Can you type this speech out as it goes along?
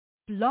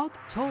Blog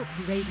Talk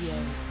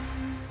Radio.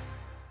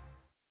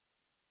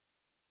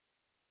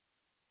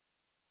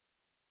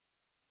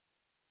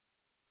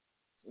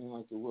 I'd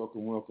like to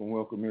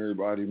welcome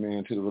everybody,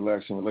 man, to the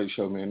Relax and Relate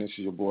show, man. This is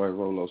your boy,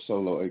 Rolo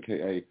Solo,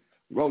 a.k.a.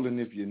 Rollin'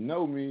 If You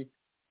Know Me.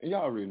 And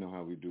y'all already know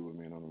how we do it,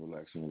 man, on the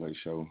Relax and Relate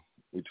show.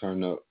 We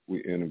turn up,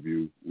 we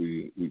interview,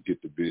 we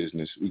get the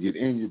business, we get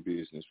in your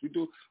business. We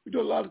do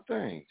a lot of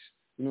things,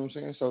 you know what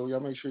I'm saying? So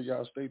y'all make sure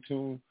y'all stay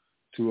tuned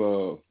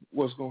to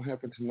what's going to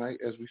happen tonight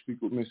as we speak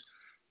with Miss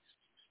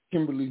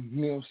Kimberly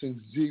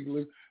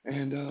Nelson-Zeigler.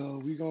 And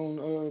we're going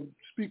to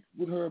speak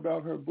with her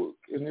about her book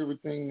and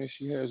everything that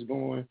she has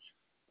going.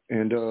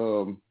 And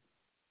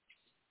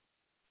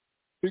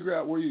figure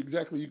out where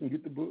exactly you can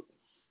get the book,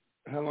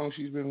 how long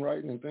she's been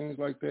writing and things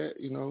like that,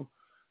 you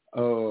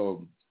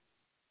know.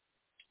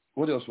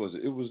 What else was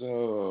it? It was,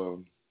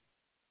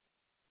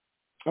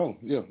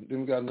 then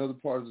we got another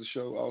part of the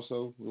show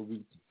also. We'll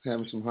be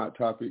having some hot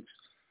topics,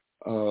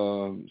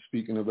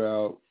 speaking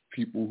about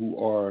people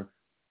who are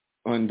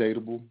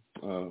undateable,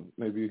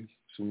 maybe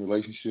some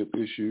relationship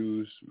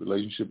issues,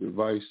 relationship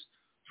advice,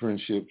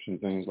 friendships,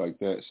 and things like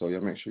that. So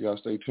y'all make sure y'all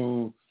stay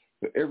tuned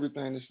for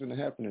everything that's going to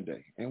happen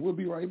today. And we'll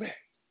be right back.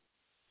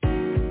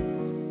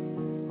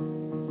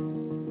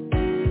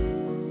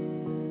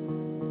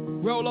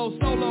 Rolo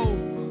Solo.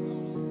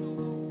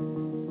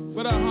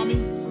 What up,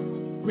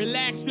 homie?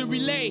 Relax and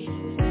relay.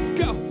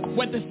 Go.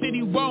 What the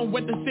city want,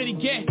 what the city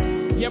get.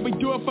 Yeah, we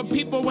do it for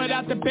people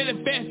without the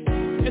benefits.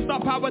 It's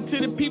all power to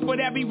the people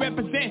that we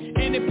represent.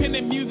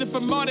 Independent music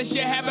from artists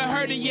you haven't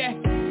heard it yet.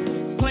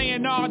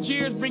 Playing all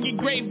years, bringing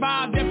great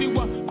vibes.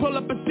 Everyone pull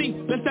up a seat,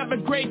 let's have a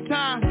great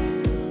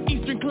time.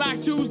 Eastern clock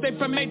Tuesday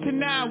from 8 to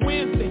 9.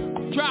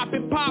 Wednesday, drop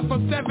and pop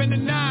from 7 to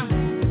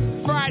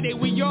 9. Friday,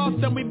 we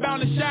awesome, we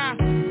bound to shine.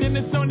 Then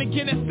it's on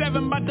again at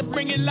 7, about to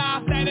bring it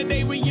live.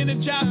 Saturday, we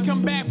energize,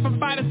 come back from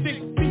 5 to 6.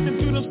 Piecing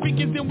through those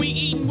speakers and we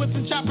eating with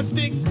some chopper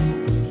sticks.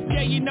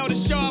 Yeah, you know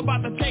the show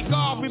about to take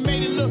off. We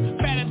made it look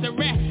fat as a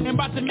rat and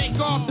about to make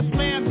off. The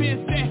plan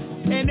been set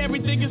and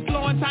everything is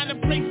flowing. Time to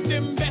place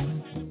them bets.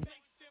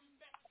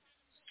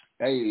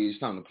 Hey, it's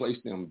time to place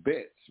them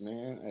bets,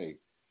 man. Hey,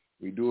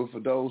 we do it for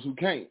those who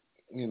can't.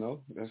 You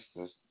know, that's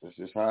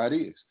just how it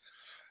is.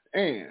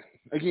 And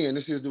again,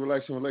 this is the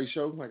Relax and Relate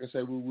show. Like I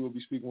said, we will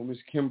be speaking with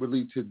Miss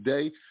Kimberly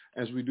today,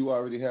 as we do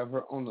already have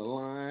her on the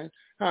line.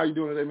 How are you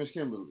doing today, Miss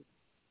Kimberly?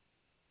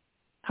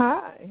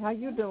 Hi, how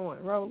you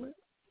doing, Roland?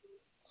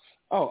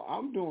 Oh,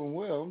 I'm doing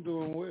well.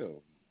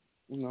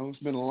 You know, it's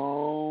been a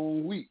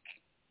long week.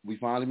 We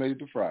finally made it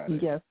to Friday.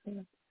 Yes,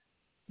 sir.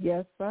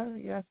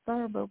 Yes,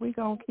 sir. But we're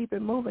going to keep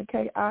it moving.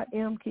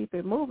 KIM, keep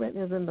it moving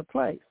is in the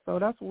place. So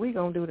that's what we're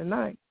going to do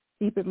tonight.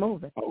 Keep it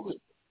moving. Okay.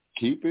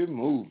 Keep it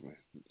moving.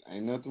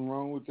 Ain't nothing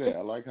wrong with that.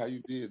 I like how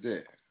you did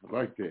that. I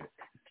like that.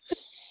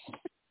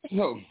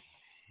 So,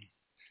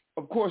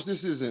 of course, this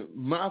isn't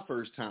my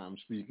first time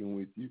speaking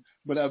with you,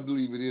 but I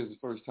believe it is the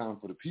first time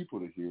for the people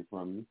to hear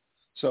from you.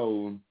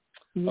 So,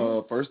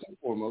 first and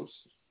foremost,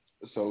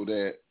 so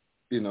that,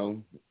 you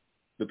know,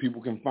 the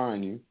people can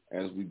find you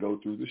as we go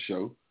through the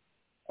show.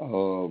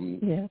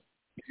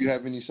 If you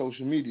have any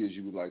social medias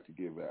you would like to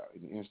give out,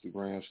 any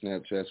Instagram,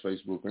 Snapchat,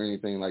 Facebook, or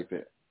anything like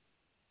that.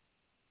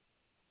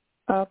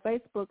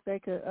 Facebook, they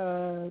could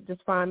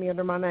just find me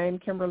under my name,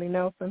 Kimberly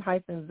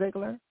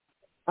Nelson-Zeigler.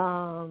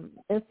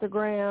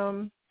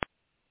 Instagram,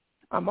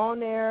 I'm on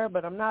there,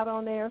 but I'm not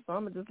on there, so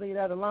I'm going to just leave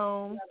that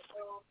alone.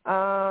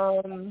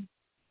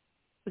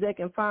 They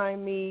can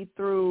find me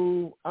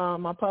through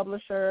my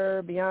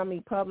publisher, Beyond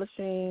Me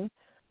Publishing,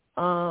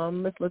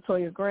 Miss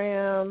LaToya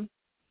Graham.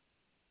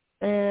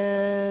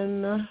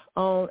 And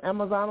on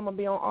Amazon, I'm going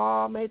to be on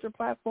all major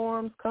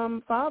platforms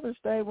come Father's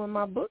Day when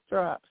my book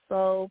drops.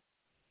 So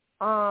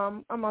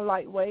I'm a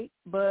lightweight,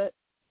 but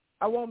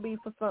I won't be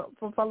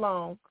for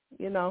long,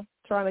 you know,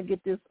 trying to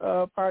get this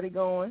party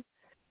going,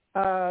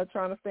 trying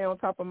to stay on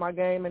top of my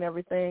game and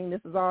everything.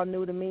 This is all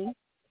new to me.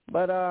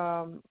 But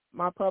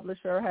my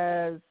publisher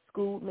has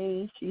schooled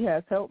me. She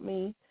has helped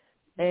me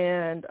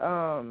and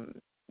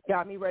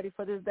got me ready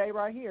for this day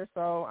right here.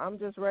 So I'm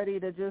just ready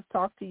to just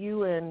talk to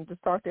you and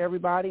just talk to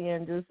everybody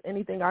and just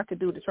anything I could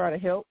do to try to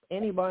help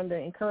anybody, to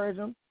encourage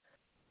them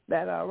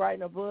that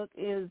writing a book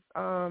is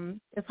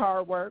it's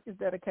hard work, it's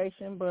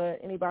dedication, but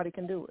anybody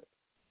can do it.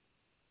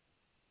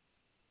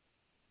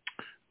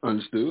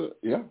 Understood.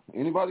 Yeah,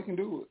 anybody can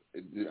do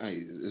it.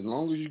 Hey, as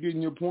long as you're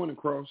getting your point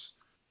across,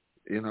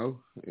 you know,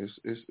 it's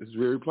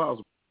very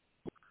plausible.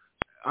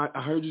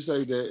 I heard you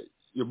say that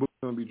your book's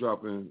going to be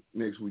dropping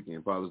next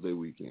weekend, Father's Day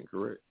weekend,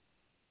 correct?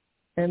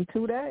 In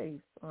 2 days,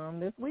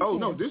 this weekend. Oh,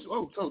 no, this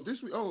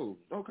week. Oh,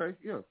 okay,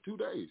 yeah, 2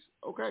 days.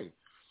 Okay.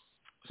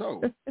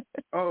 So,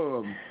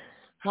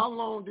 how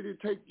long did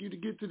it take you to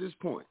get to this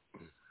point?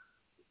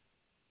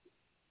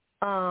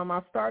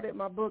 I started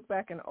my book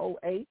back in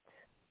 2008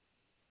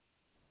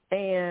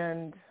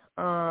 and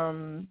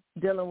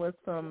dealing with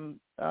some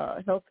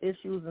health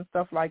issues and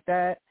stuff like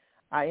that.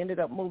 I ended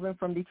up moving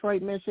from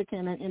Detroit,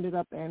 Michigan, and ended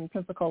up in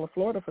Pensacola,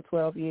 Florida for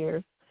 12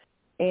 years.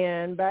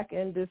 And back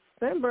in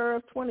December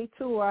of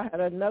 22, I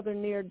had another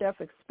near-death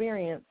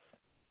experience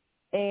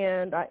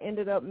And I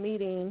ended up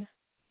meeting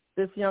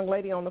this young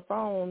lady on the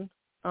phone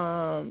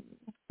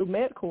through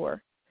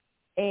MedCorps.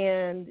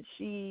 And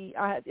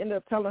I had ended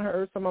up telling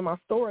her some of my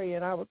story,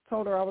 and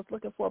told her I was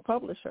looking for a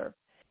publisher.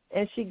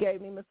 And she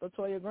gave me Miss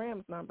LaToya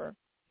Graham's number.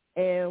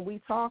 And we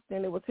talked,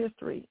 and it was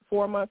history.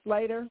 4 months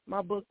later,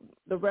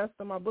 the rest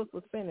of my book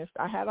was finished.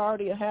 I had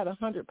already had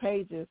 100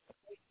 pages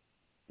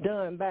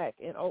done back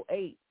in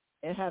 2008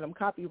 and had them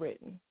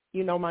copywritten.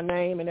 You know, my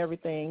name and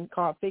everything,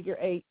 called Figure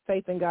 8,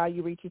 Faith in God,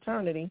 You Reach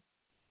Eternity.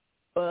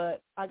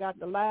 But I got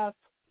the last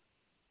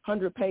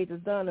 100 pages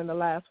done in the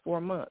last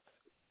 4 months.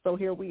 So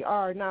here we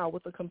are now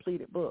with a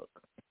completed book.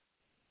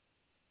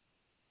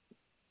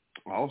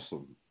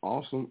 Awesome.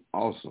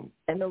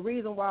 And the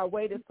reason why I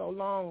waited so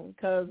long,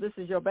 because this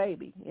is your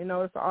baby. You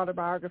know, it's an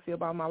autobiography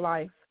about my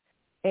life.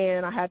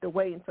 And I had to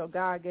wait until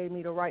God gave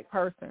me the right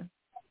person.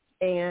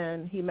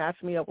 And he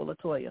matched me up with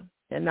LaToya.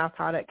 And that's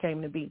how that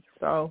came to be.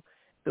 So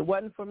if it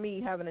wasn't for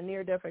me having a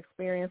near-death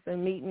experience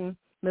and meeting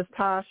Miss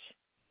Tosh,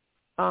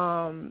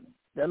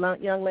 the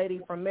young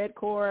lady from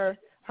MedCorps,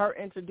 her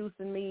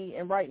introducing me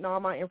and writing all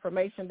my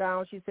information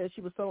down, she said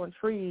she was so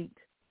intrigued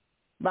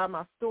by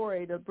my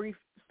story, the brief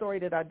story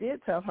that I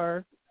did tell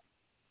her.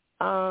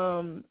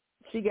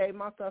 She gave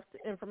my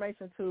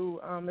information to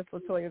Miss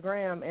LaToya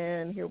Graham,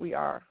 and here we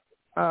are,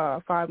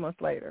 5 months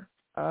later,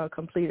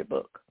 completed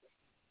book.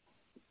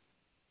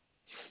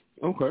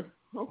 Okay.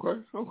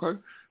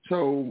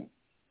 So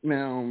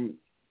now,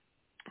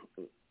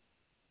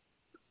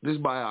 this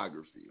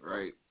biography,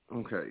 right?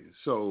 Okay.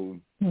 So,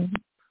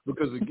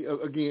 because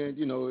again,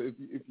 you know, if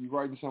you're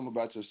writing something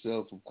about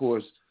yourself, of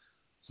course,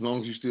 as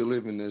long as you're still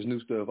living, there's new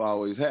stuff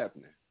always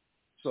happening.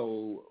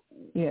 So,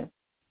 yeah.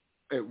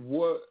 At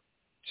what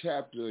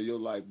chapter of your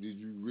life did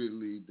you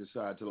really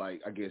decide to,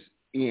 like, I guess,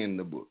 end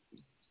the book?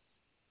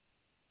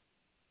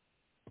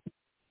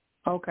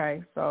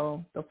 Okay,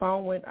 so the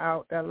phone went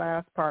out, that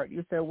last part.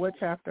 You said what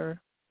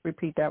chapter?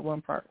 Repeat that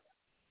one part.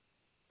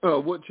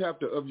 What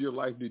chapter of your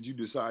life did you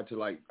decide to,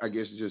 like, I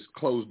guess, just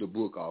close the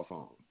book off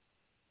on?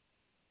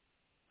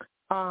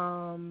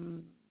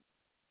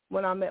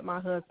 When I met my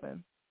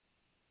husband.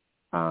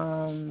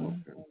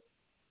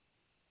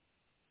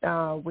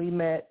 We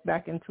met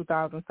back in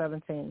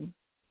 2017.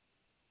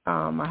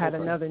 I had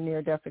another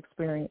near-death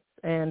experience,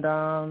 and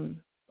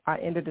I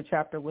ended the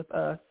chapter with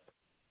us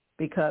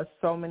because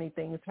so many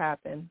things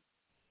happened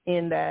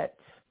in that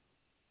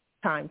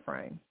time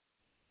frame.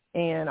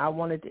 And I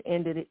wanted to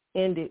end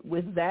it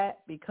with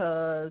that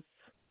because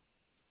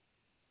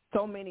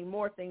so many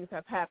more things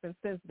have happened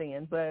since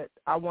then, but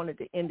I wanted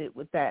to end it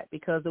with that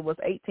because it was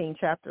 18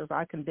 chapters.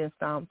 I condensed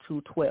down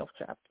to 12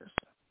 chapters.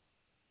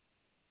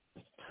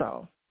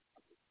 So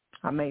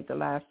I made the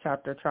last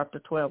chapter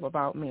 12,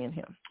 about me and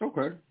him.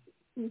 Okay.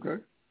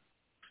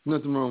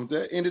 Nothing wrong with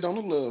that. Ended on a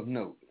love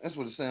note. That's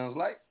what it sounds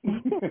like.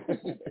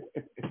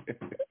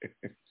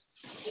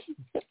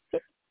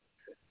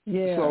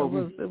 Yeah,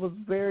 so, it was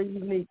a very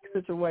unique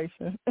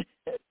situation.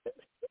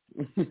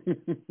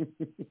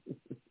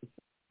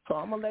 So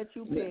I'm going to let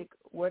you pick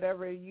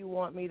whatever you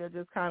want me to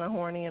just kind of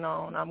horn in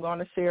on. I'm going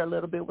to share a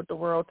little bit with the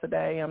world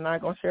today. I'm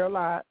not going to share a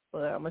lot,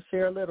 but I'm going to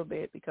share a little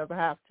bit because I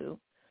have to.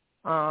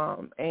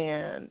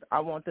 And I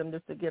want them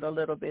just to get a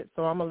little bit.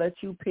 So I'm going to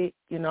let you pick,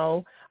 you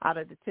know, out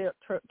of the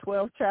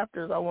 12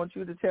 chapters, I want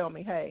you to tell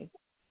me, hey,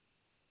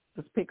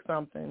 just pick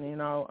something, you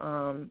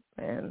know,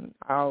 and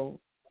I'll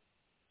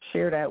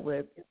share that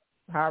with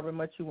however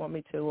much you want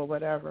me to or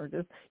whatever.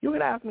 Just you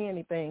can ask me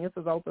anything. This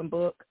is open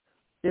book.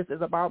 This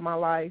is about my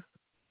life.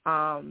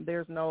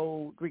 There's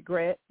no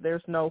regret.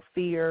 There's no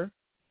fear.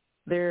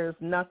 There's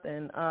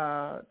nothing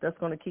that's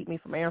going to keep me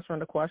from answering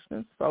the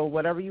questions. So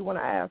whatever you want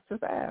to ask,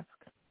 just ask.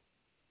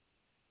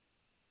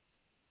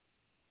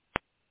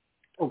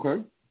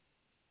 Okay.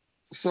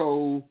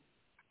 So,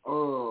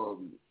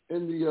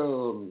 in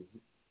your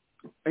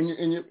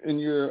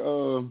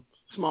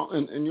small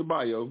in your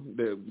bio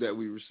that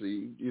we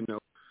received, you know,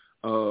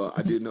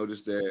 I did notice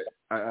that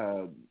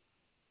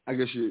I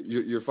guess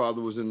your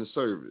father was in the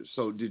service.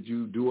 So did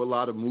you do a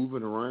lot of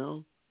moving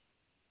around?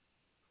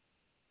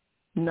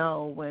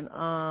 No, when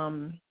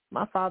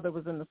my father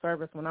was in the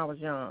service when I was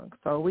young.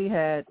 So we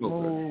had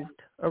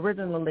moved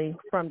originally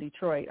from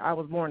Detroit. I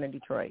was born in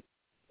Detroit.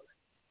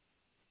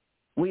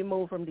 We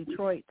moved from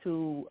Detroit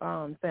to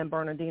San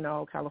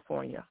Bernardino,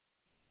 California.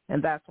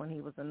 And that's when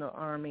he was in the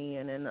Army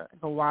and in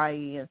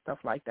Hawaii and stuff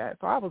like that.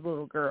 So I was a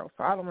little girl,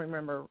 so I don't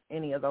remember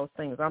any of those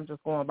things. I'm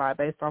just going by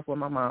based off what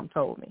my mom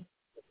told me.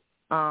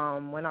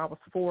 When I was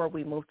 4,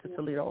 we moved to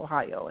Toledo,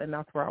 Ohio, and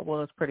that's where I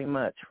was pretty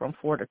much from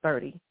 4 to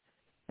 30.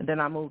 And then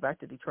I moved back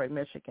to Detroit,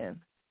 Michigan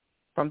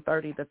from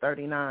 30 to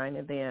 39,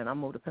 and then I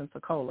moved to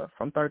Pensacola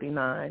from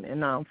 39, and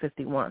now I'm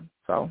 51.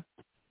 So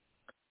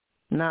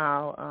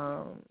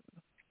now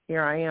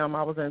here I am.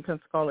 I was in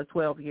Pensacola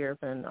 12 years,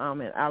 and I'm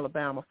in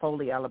Alabama,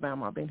 Foley,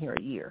 Alabama. I've been here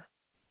a year.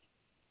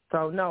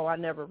 So, no, I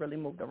never really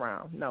moved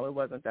around. No, it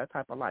wasn't that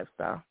type of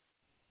lifestyle.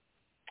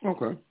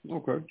 Okay.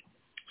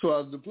 So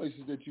out of the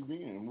places that you've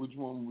been, which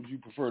one would you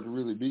prefer to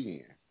really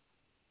be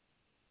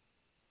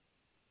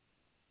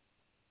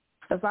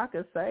If I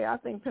could say, I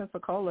think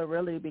Pensacola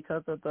really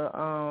because of the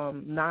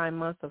 9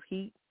 months of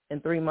heat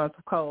and 3 months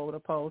of cold,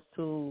 opposed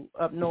to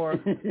up north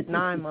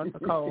 9 months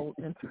of cold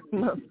and 3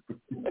 months.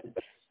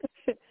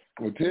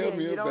 Well, tell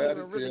me you about don't it.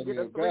 even really Tell get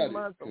me a 3 about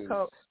months it. of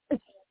cold.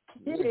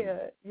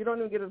 Yeah, you don't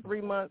even get a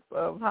 3 months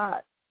of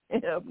hot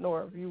up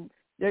north.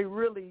 They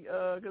really,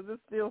 because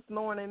it's still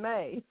snowing in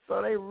May,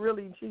 so they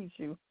really cheat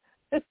you.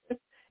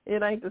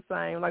 It ain't the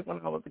same like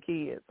when I was a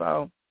kid.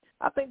 So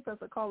I think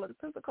Pensacola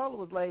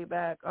was laid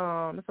back.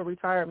 It's a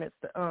retirement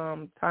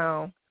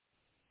town,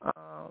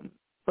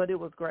 but it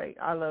was great.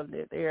 I loved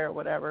it there.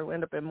 Whatever. We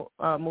ended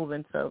up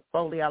moving to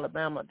Foley,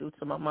 Alabama, due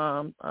to my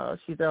mom.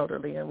 She's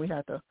elderly, and we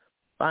had to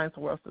find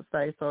somewhere else to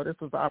stay. So this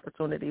was an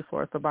opportunity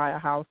for us to buy a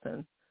house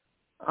and,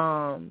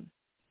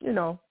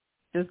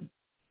 just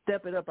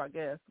step it up, I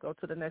guess, go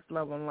to the next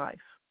level in life.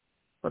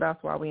 So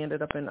that's why we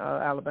ended up in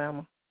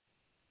Alabama.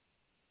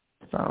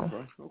 So,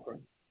 okay.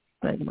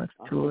 Not much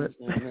to it.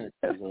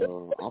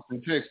 I'm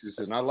from Texas,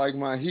 and I like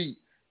my heat,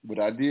 but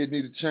I did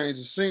need to change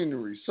the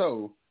scenery.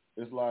 So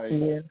it's like,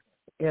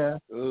 yeah.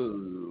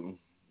 And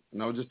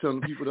I was just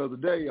telling people the other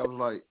day, I was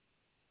like,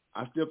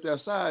 I stepped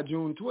outside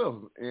June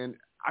 12th, and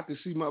I could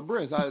see my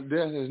breath.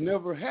 That has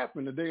never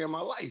happened a day in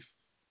my life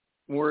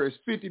where it's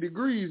 50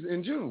 degrees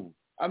in June.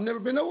 I've never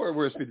been nowhere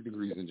where it's 50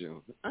 degrees in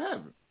June. I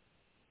haven't.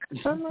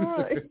 I'm all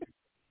right.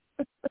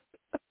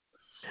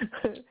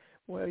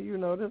 Well,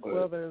 this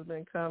weather has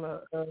been kind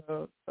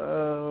of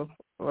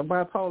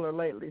bipolar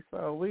lately,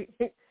 so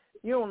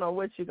you don't know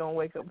what you're going to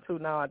wake up to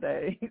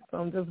nowadays, so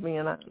I'm just being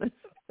honest.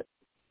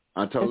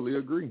 I totally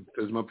agree,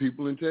 because my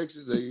people in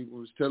Texas, they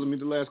was telling me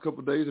the last couple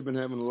of days they've been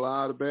having a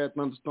lot of bad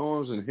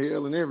thunderstorms and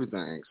hail and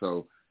everything,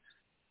 so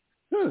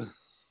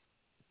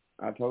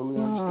I totally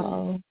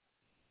understand.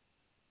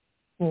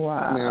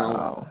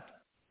 Wow.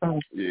 Now,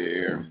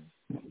 yeah.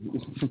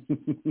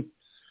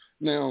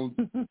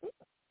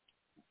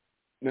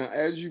 Now,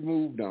 as you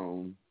moved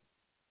on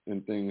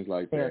and things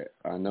like that,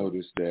 I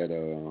noticed that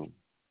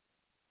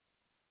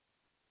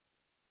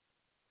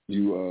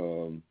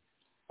you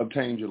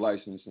obtained your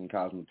license in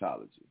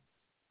cosmetology.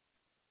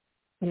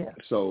 Yeah.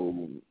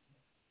 So,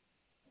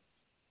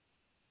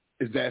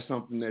 is that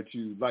something that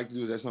you like to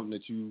do? Is that something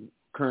that you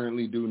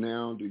currently do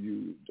now?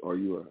 Are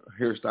you a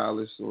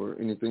hairstylist or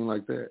anything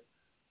like that?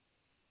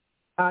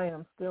 I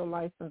am still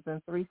licensed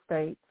in 3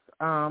 states.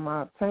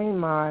 I obtained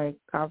my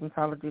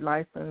cosmetology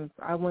license.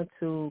 I went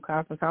to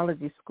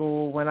cosmetology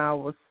school when I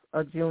was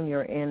a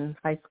junior in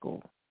high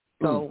school.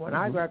 So when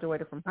I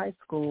graduated from high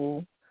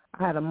school,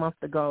 I had a month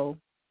to go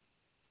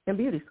in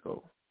beauty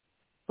school.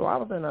 So I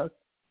was in a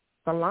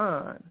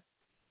salon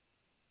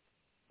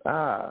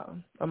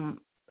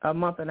a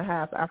month and a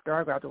half after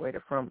I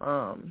graduated from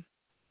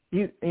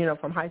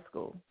from high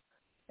school.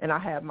 And I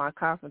had my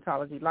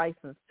cosmetology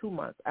license 2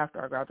 months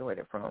after I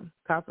graduated from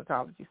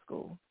cosmetology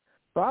school.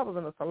 So I was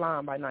in a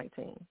salon by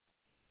 19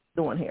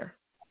 doing hair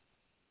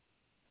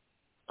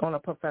on a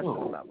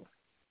professional level.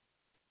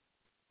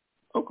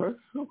 Okay.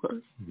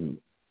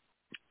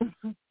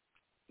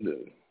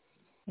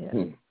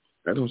 Yeah.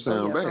 That don't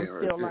sound bad. I'm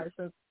still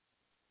licensed.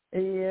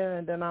 Yeah,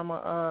 and then I'm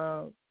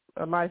a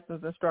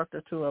licensed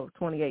instructor too of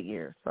 28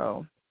 years.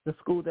 So the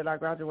school that I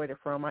graduated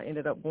from, I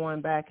ended up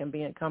going back and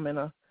becoming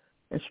a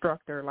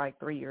instructor like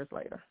 3 years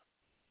later.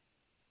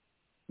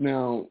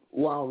 Now,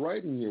 while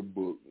writing your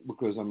book,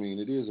 because,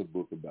 it is a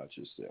book about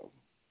yourself,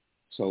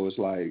 so it's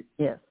like,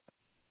 yes.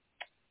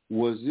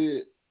 Was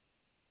it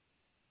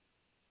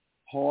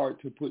hard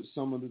to put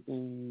some of the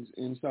things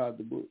inside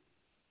the book?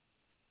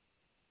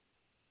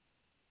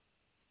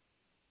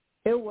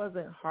 It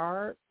wasn't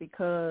hard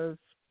because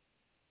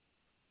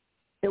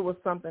it was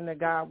something that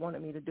God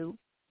wanted me to do.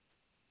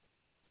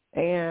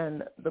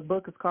 And the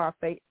book is called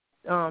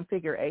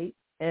Figure 8.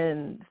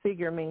 And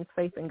figure means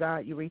faith in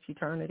God, you reach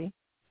eternity.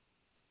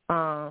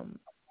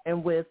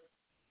 And with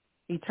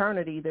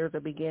eternity, there's a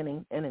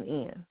beginning and an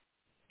end.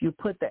 If you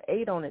put the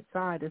 8 on its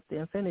side, it's the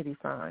infinity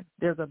sign.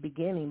 There's a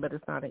beginning, but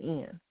it's not an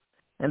end.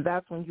 And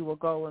that's when you will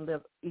go and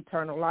live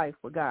eternal life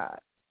with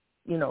God.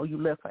 You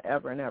live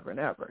forever and ever and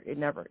ever. It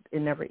never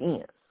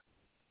ends.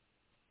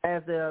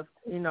 As if,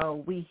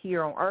 we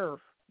here on earth,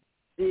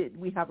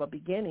 we have a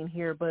beginning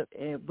here, but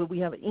we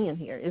have an end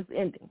here. It's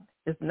ending.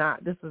 It's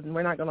not.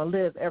 We're not going to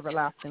live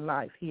everlasting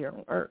life here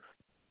on earth.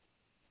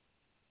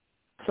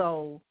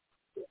 So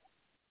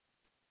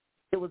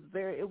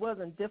it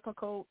wasn't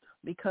difficult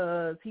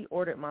because he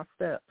ordered my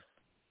steps.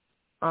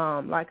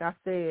 Like I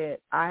said,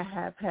 I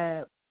have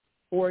had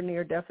 4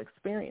 near-death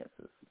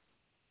experiences.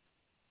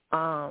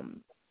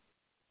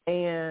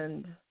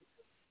 And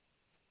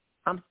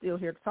I'm still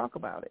here to talk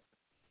about it.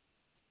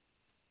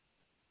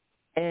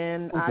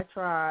 And I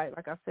tried,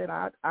 like I said,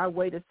 I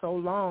waited so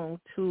long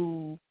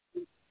to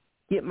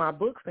get my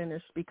book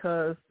finished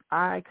because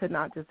I could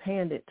not just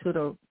hand it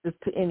to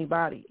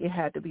anybody. It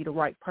had to be the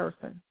right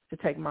person to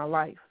take my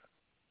life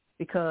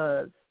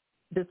because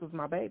this was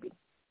my baby.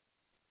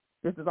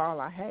 This is all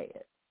I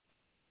had.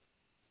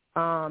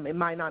 It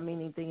might not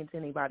mean anything to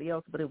anybody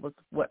else, but it was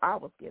what I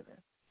was given.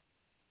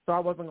 So I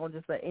wasn't going to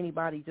just let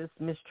anybody just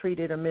mistreat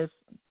it or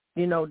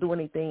do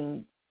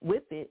anything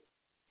with it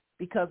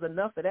because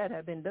enough of that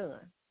had been done.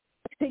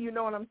 You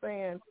know what I'm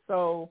saying?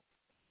 So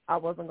I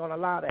wasn't going to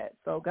allow that.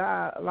 So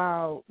God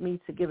allowed me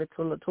to give it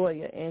to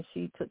LaToya, and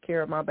she took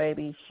care of my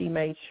baby. She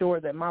made sure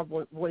that my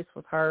voice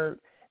was heard.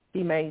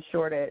 She made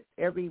sure that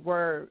every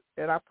word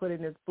that I put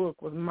in this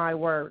book was my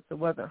words. It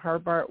wasn't her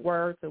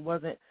words. It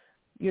wasn't,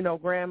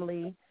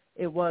 Grammarly.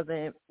 It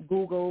wasn't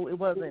Google. It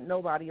wasn't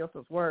nobody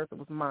else's words. It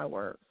was my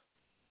words.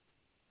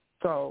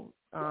 So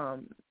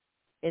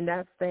in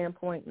that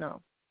standpoint,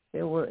 no,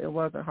 it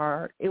wasn't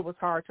hard. It was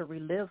hard to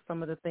relive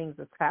some of the things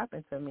that's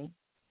happened to me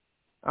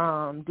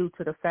due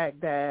to the fact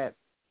that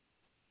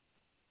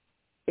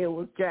it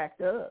was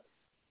jacked up.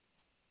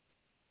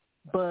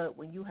 But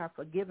when you have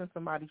forgiven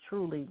somebody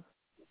truly,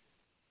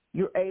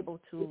 you're able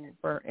to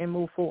and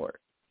move forward.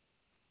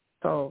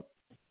 So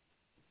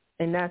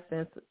in that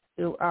sense,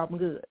 I'm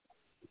good.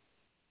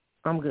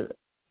 I'm good.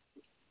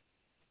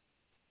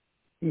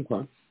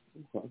 Okay.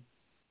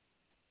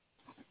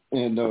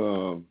 And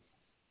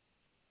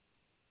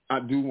I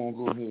do want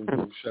to go ahead and give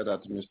a shout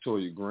out to Miss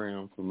Toya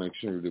Graham for making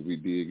sure that we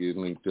did get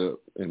linked up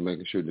and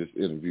making sure this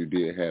interview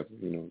did happen.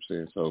 You know what I'm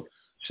saying? So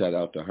shout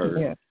out to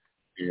her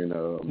and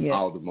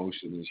all the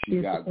motion that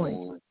she got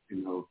going.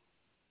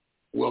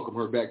 Welcome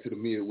her back to the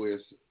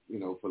Midwest.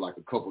 For like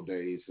a couple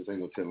days, because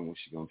ain't no telling when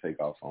she's gonna take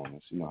off on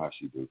us. You know how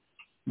she do.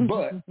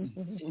 But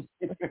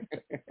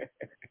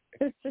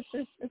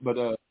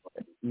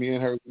me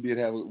and her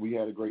we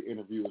had a great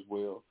interview as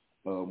well.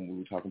 We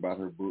were talking about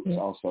her books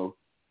also.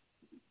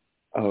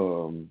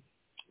 So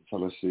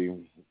let's see.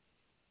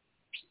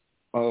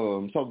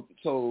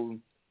 So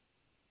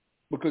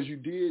because you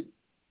did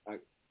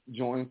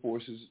join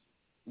forces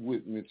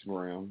with Miss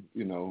Graham,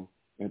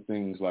 and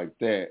things like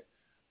that.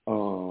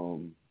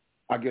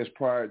 I guess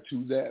prior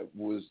to that,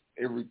 was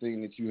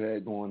everything that you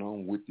had going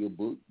on with your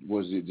book,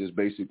 was it just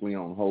basically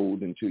on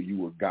hold until you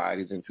were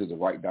guided into the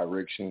right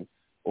direction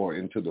or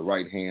into the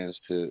right hands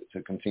to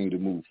continue to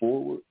move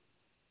forward?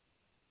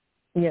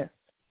 Yes.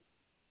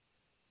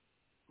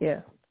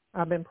 Yeah.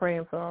 I've been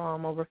praying for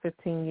over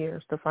 15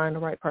 years to find the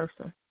right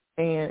person,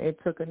 and it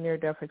took a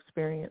near-death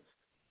experience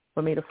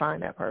for me to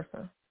find that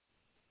person.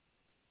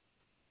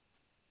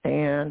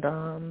 And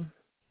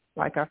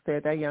like I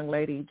said, that young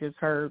lady just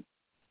heard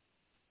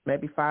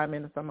maybe 5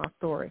 minutes of my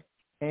story,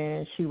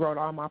 and she wrote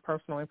all my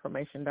personal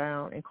information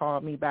down and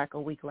called me back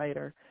a week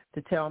later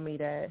to tell me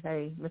that,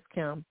 hey, Miss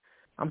Kim,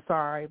 I'm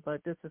sorry,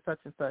 but this is such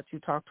and such you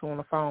talked to on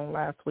the phone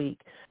last week.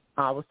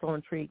 I was so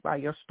intrigued by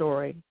your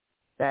story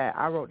that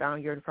I wrote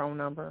down your phone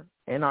number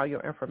and all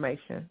your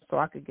information so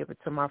I could give it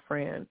to my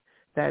friend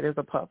that is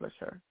a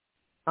publisher,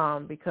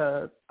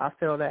 because I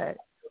feel that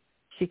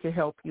she could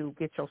help you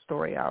get your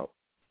story out.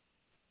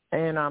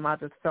 And I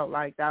just felt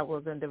like that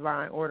was in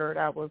divine order.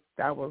 That was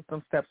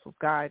some steps was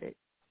guided,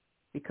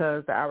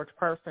 because the average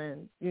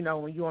person,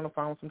 when you're on the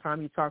phone,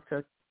 sometimes you talk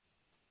to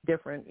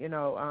different,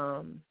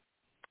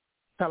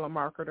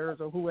 telemarketers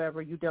or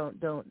whoever you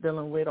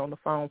dealing with on the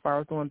phone as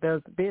far as doing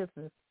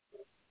business,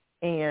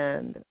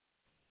 and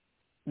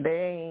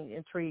they ain't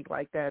intrigued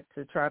like that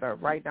to try to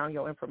write down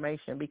your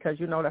information, because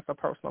that's a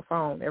personal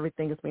phone.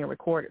 Everything is being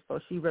recorded,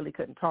 so she really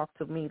couldn't talk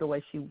to me the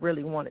way she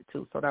really wanted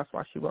to. So that's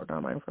why she wrote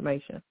down my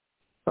information.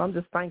 So I'm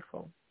just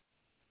thankful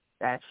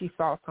that she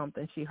saw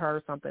something, she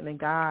heard something, and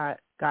God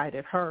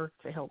guided her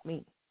to help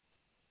me.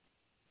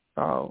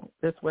 So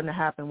this wouldn't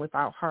have happened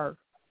without her,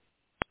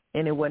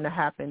 and it wouldn't have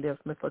happened if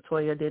Miss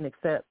LaToya didn't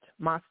accept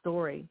my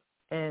story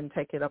and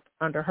take it up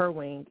under her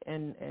wing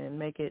and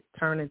make it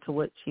turn into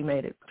what she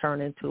made it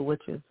turn into,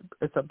 which is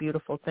it's a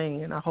beautiful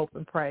thing. And I hope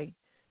and pray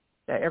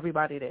that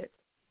everybody that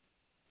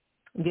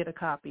get a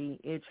copy,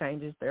 it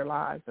changes their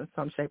lives in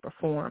some shape or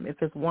form.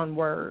 If it's one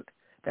word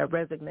that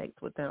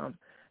resonates with them,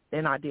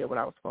 then I did what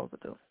I was supposed to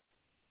do.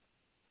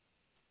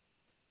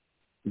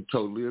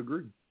 Totally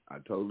agree. I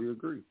totally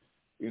agree.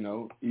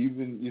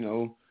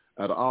 Even,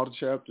 out of all the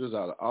chapters,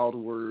 out of all the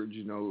words,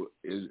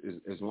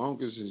 as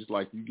long as it's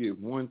like you get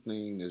one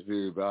thing that's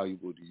very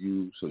valuable to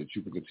you so that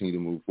you can continue to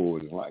move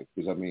forward in life.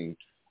 Because,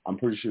 I'm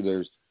pretty sure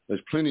there's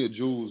plenty of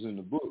jewels in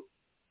the book.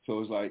 So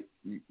it's like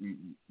you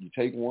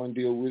take one,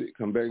 deal with it,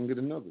 come back and get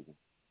another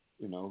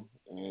one,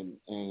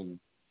 And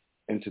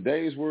in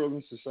today's world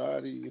and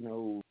society,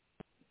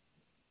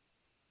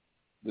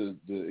 the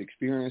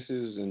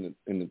experiences and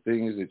the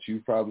things that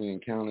you probably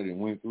encountered and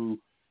went through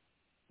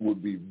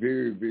would be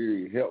very,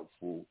 very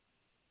helpful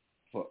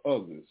for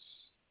others.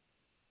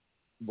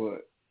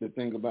 But the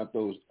thing about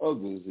those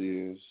others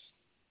is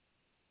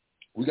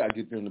we got to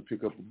get them to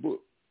pick up a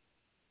book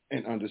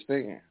and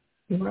understand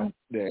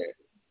that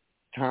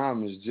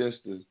time is just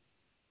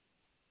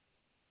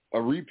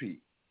a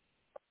repeat.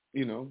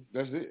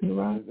 That's it.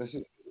 That's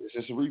it. It's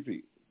just a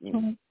repeat.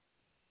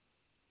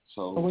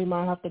 So we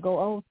might have to go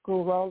old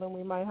school, Roland.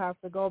 We might have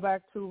to go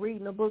back to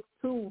reading a book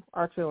to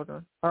our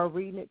children or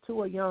reading it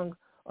to a young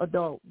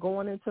adult,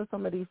 going into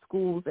some of these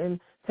schools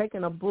and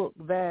taking a book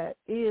that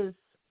is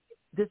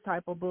this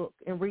type of book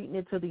and reading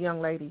it to the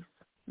young ladies,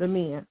 the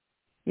men.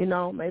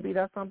 Maybe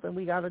that's something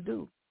we got to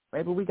do.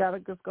 Maybe we got to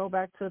just go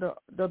back to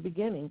the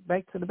beginning,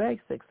 back to the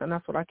basics, and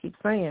that's what I keep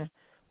saying.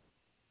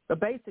 The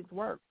basics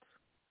worked.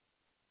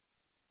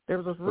 There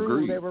was a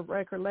rule, there were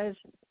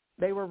regulations.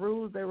 They were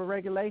rules, there were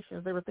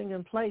regulations, they were things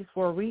in place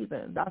for a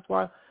reason. That's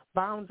why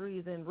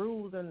boundaries and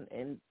rules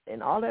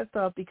and all that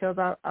stuff, because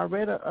I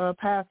read a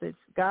passage.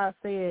 God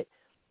said,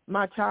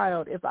 my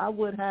child, if I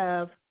would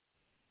have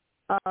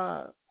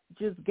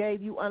just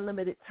gave you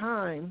unlimited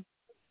time,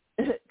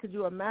 could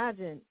you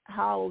imagine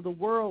how the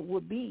world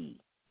would be?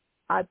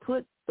 I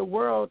put the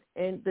world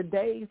and the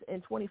days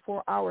in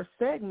 24-hour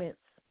segments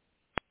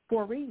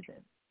for a reason,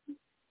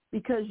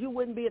 because you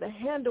wouldn't be able to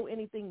handle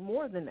anything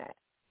more than that.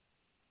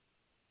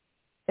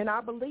 And I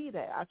believe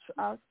that.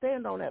 I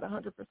stand on that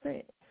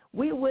 100%.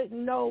 We wouldn't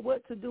know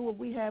what to do if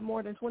we had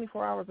more than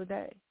 24 hours a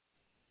day.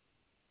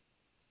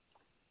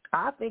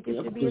 I think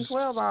it should be a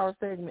 12-hour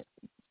segment,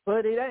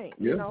 but it ain't,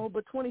 you know.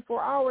 But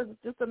 24 hours,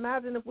 just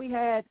imagine if we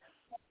had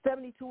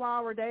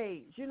 72-hour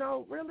days, you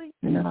know, really?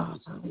 No, I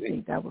don't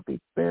think that would be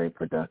very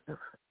productive.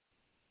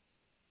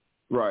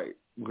 Right,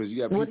 because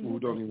you got people who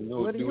don't even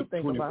know to do it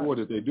 24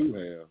 that they do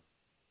have.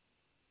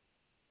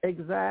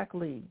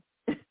 Exactly.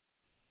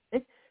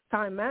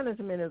 Time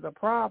management is a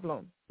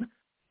problem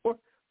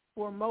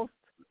for most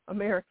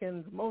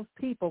Americans, most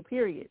people,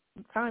 period.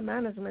 Time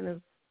management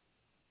is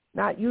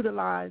not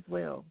utilized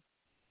well.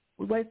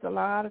 We waste a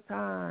lot of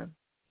time.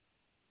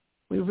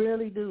 We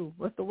really do.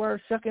 What's the word?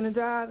 Shucking and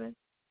jiving?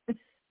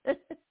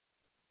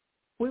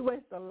 We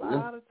waste a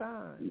lot of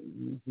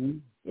time. Mm-hmm.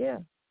 Yeah.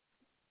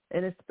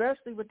 And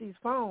especially with these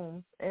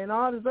phones and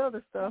all this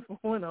other stuff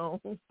going on,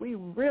 we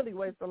really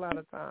waste a lot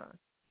of time.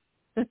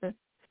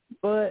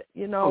 But,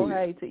 you know,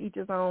 hey, to each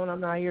his own. I'm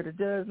not here to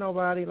judge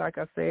nobody. Like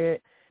I said,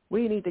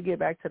 we need to get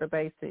back to the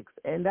basics.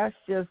 And that's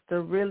just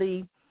to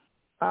really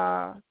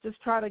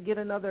just try to get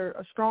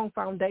a strong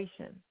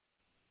foundation.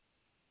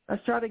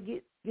 Let's try to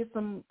get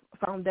some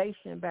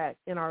foundation back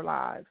in our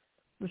lives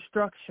with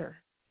structure.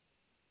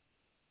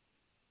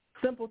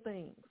 Simple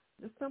things,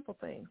 just simple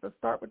things. Let's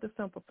start with the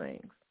simple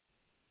things.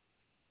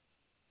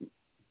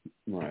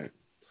 Right.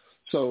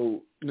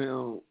 So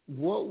now,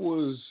 what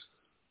was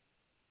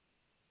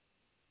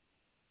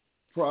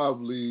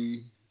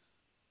probably,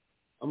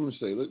 I'm going to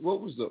say, what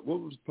was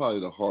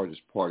probably the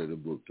hardest part of the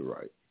book to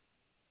write?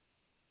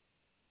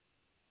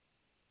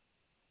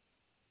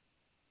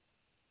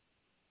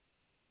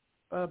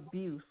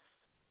 Abuse.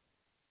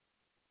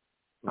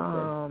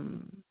 Okay.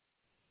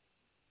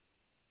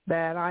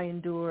 That I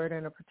endured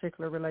in a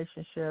particular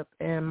relationship,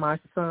 and my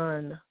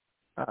son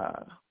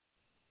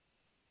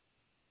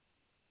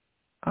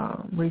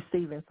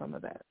receiving some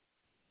of that.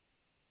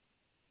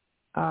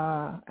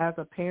 As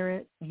a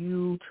parent,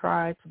 you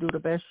try to do the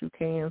best you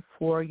can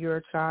for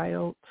your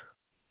child,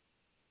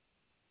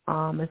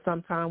 and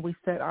sometimes we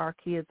set our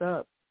kids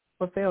up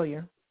for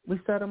failure.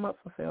 We set them up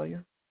for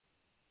failure,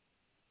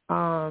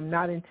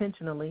 not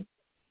intentionally,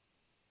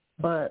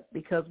 but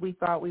because we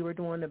thought we were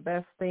doing the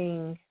best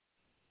thing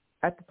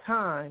at the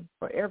time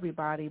for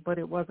everybody, but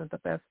it wasn't the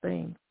best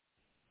thing.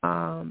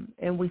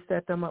 And we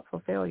set them up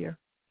for failure.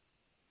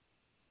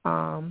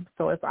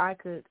 So if I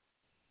could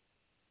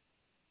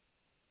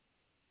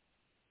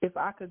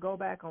go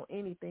back on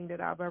anything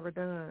that I've ever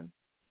done,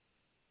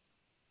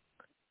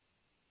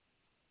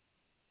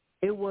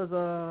 it was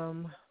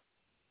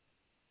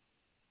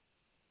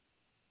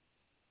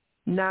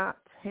not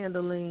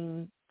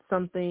handling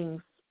some things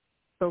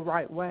the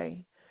right way.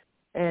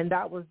 And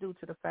that was due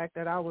to the fact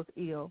that I was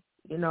ill.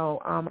 You know,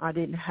 I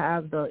didn't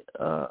have the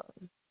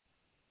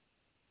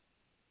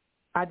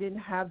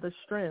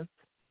strength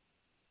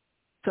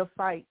to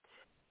fight.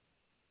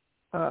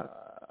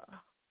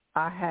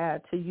 I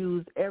had to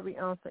use every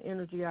ounce of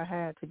energy I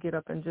had to get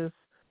up and just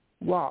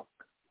walk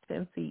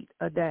 10 feet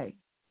a day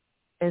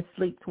and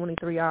sleep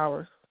 23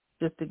 hours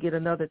just to get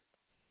enough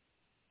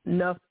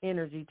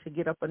energy to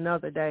get up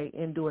another day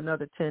and do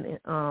another 10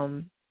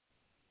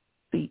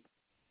 feet.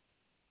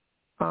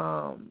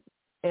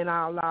 And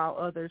I allow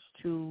others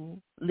to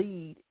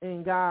lead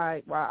and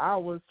guide while I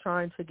was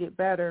trying to get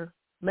better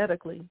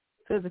medically,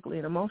 physically,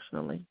 and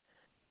emotionally.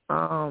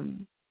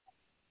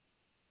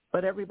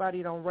 But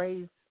everybody don't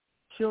raise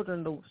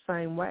children the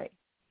same way.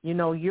 You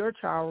know, your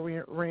child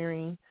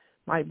rearing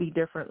might be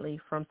differently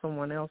from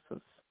someone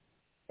else's,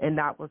 and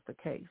that was the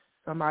case.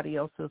 Somebody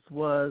else's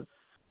was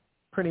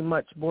pretty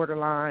much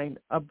borderline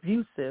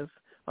abusive,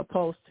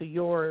 opposed to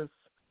yours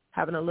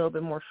having a little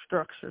bit more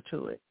structure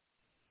to it.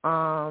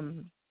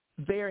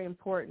 Very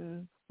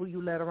important who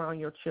you let around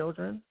your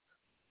children.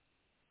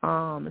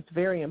 It's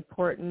very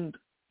important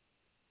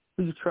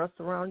who you trust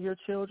around your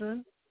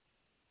children.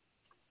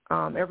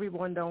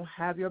 Everyone don't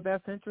have your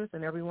best interest,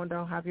 and everyone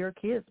don't have your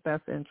kids'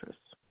 best interest.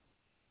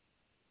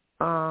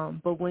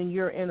 But when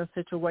you're in a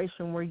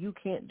situation where you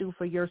can't do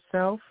for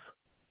yourself,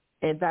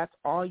 and that's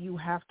all you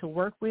have to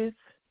work with,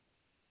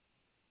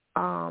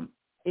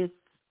 it's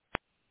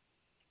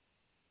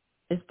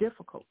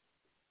difficult.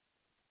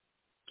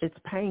 It's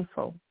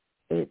painful.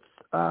 It's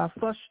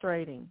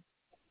frustrating.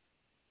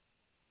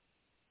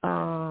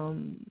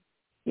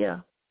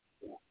 Yeah.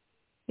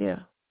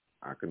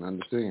 I can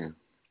understand.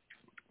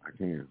 I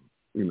can,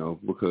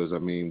 because I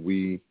mean,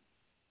 we,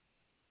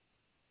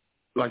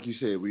 like you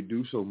said, we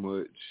do so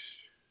much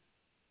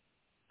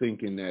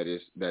thinking that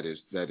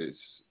it's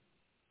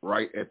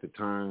right at the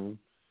time,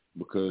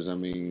 because I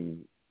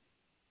mean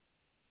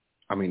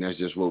that's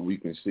just what we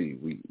can see.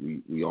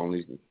 We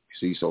only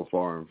see so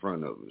far in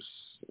front of us,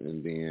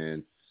 and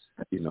then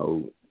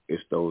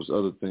it's those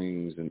other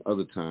things and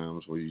other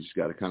times where you just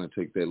got to kind of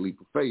take that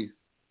leap of faith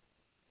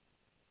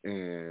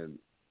and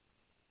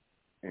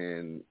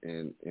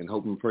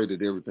hope and pray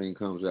that everything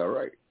comes out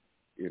right.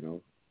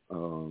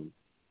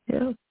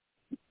 Yeah.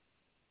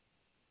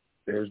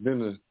 There's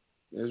been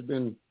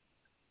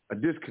a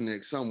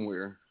disconnect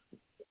somewhere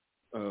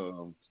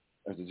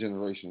as the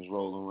generations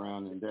rolling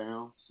around and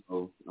down.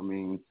 So I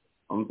mean,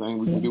 only thing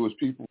we can do as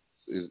people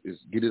is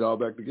get it all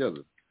back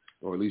together,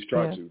 or at least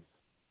try to.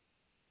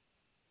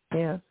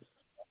 Yes.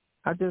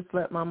 I just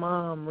let my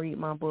mom read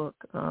my book.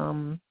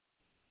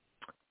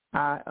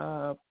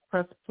 I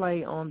pressed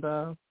play on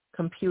the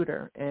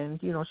computer, and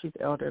she's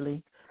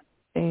elderly,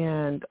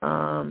 and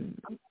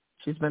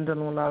she's been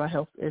dealing with a lot of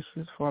health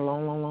issues for a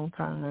long, long, long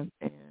time,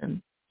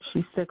 and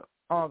she's sick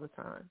all the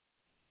time.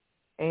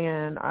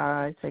 And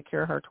I take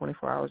care of her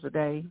 24 hours a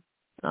day.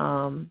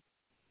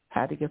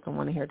 Had to get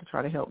someone in here to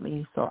try to help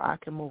me so I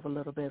can move a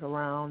little bit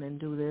around and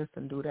do this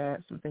and do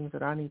that, some things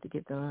that I need to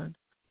get done.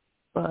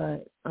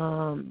 But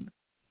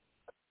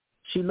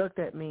she looked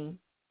at me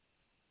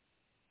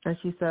and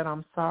she said,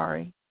 "I'm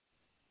sorry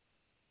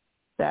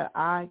that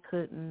I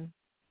couldn't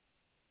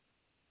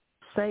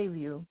save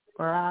you,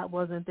 or I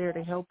wasn't there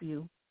to help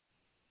you,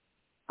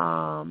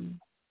 all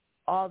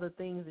the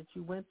things that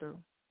you went through."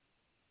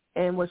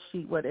 And what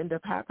ended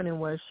up happening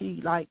was she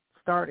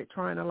started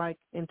trying to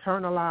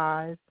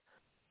internalize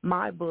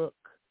my book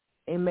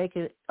and make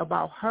it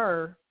about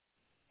her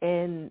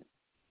and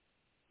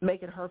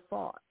make it her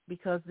fault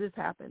because this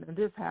happened and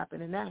this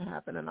happened and that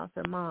happened. And I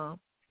said, "Mom,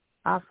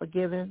 I've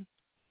forgiven.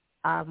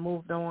 I've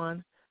moved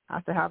on."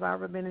 I said, "Have I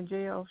ever been in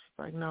jail?" She's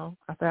like, "No."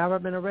 I said, "Have I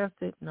been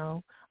arrested?"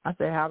 "No." I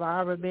said, "Have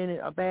I ever been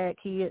a bad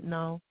kid?"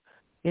 "No."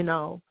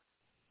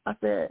 I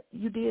said,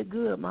 "You did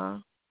good,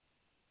 Mom."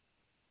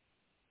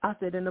 I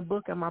said, "In the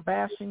book, am I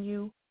bashing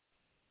you?"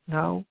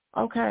 "No."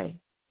 "Okay.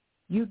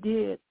 You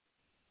did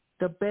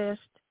the best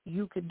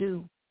you could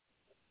do."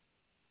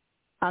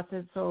 I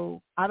said,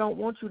 "So I don't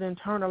want you to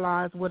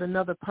internalize what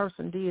another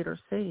person did or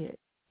said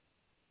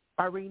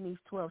by reading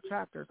these 12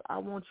 chapters. I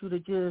want you to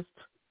just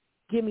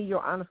give me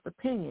your honest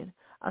opinion."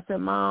 I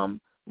said,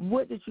 "Mom,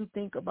 what did you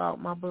think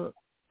about my book?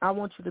 I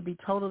want you to be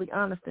totally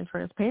honest and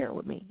transparent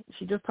with me."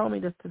 She just told me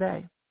this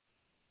today.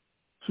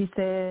 She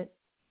said,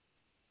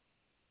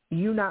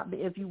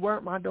 if you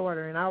weren't my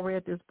daughter and I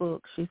read this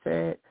book, she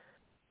said,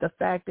 the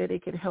fact that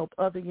it could help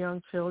other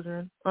young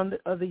children,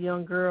 other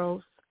young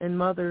girls and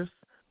mothers,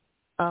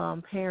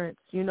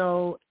 parents,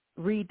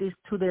 read this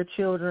to their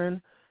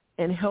children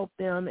and help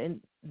them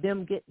and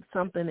them get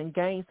something and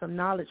gain some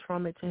knowledge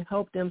from it to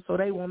help them so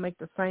they won't make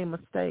the same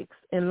mistakes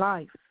in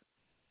life.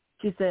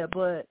 She said,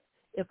 "But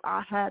if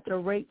I had to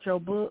rate your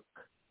book,"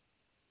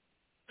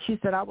 she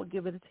said, "I would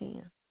give it a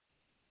 10.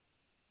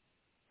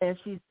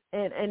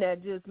 And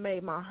that just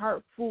made my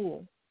heart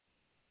full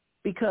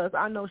because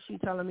I know she's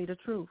telling me the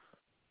truth.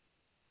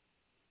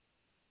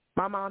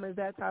 My mom is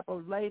that type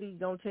of lady,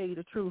 gonna tell you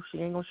the truth. She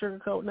ain't gonna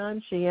sugarcoat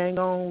nothing. She ain't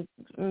doing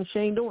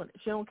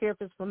it. She don't care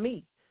if it's for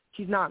me.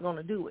 She's not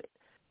gonna do it.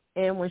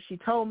 And when she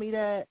told me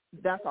that,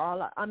 that's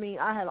all.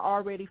 I had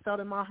already felt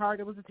in my heart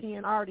it was a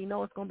 10. I already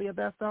know it's gonna be a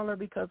bestseller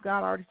because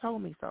God already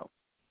told me so.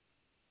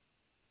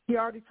 He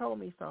already told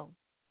me so.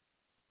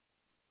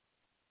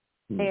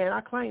 And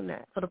I claim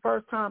that. For the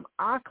first time,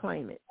 I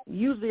claim it.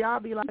 Usually I'll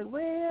be like,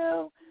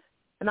 well,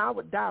 and I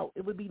would doubt.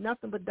 It would be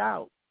nothing but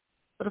doubt.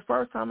 For the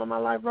first time in my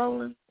life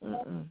rolling,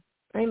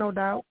 ain't no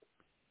doubt.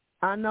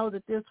 I know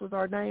that this was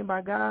ordained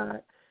by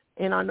God,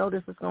 and I know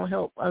this is going to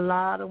help a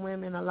lot of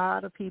women, a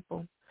lot of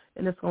people,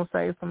 and it's going to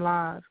save some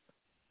lives.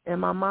 And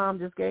my mom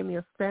just gave me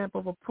a stamp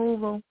of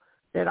approval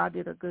that I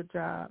did a good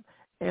job,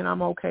 and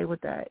I'm okay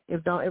with that.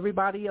 If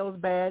everybody else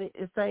bad,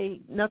 it say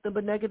nothing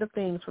but negative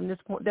things from this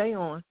day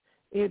on.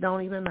 It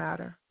don't even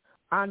matter.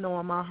 I know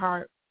in my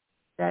heart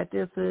that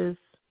this is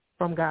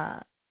from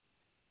God,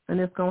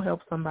 and it's going to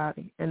help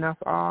somebody, and that's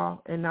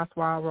all, and that's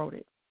why I wrote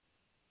it.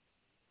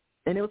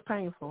 And it was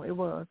painful. It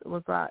was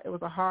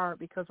a hard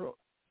because,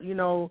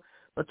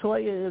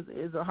 Latoya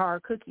is a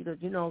hard cookie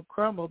to,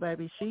 crumble,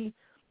 baby.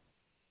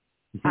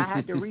 I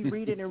had to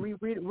reread it and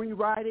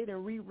rewrite it,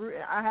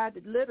 and I had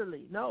to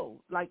literally,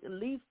 at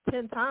least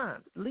 10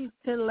 times, at least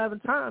 10,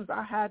 11 times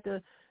I had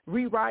to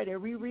rewrite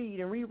and reread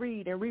and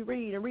reread and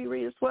reread and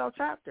reread. It's 12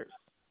 chapters.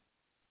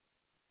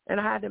 And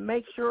I had to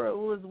make sure it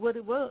was what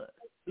it was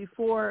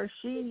before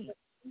she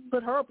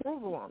put her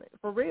approval on it,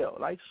 for real.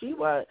 Like she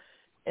was,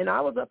 and I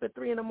was up at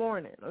 3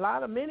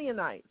 a.m. Many a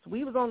nights.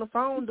 We was on the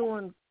phone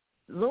doing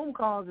Zoom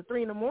calls at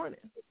 3 a.m,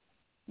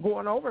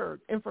 going over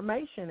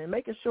information and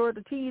making sure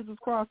the T's was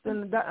crossed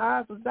and the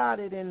I's was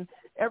dotted and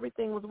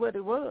everything was what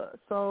it was.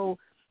 So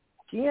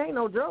she ain't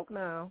no joke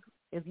now.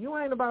 If you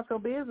ain't about your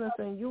business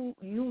and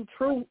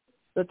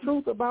the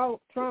truth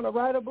about trying to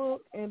write a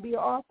book and be an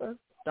author,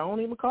 don't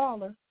even call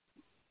her.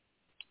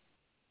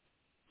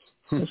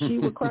 And she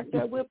would crack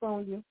that whip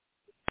on you.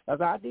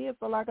 Because I did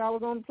feel like I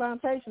was on the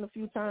plantation a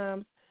few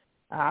times.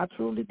 I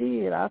truly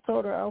did. I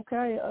told her,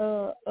 okay,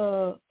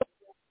 so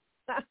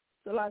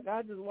like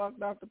I just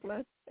walked off the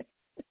plantation.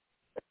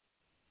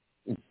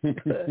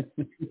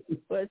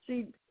 but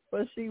she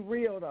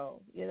real though.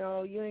 You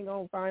know, you ain't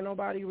gonna find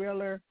nobody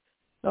realer,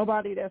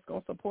 nobody that's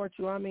gonna support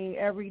you. I mean,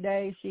 every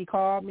day she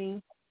called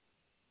me,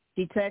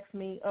 she texted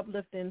me,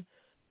 uplifting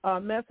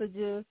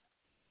messages,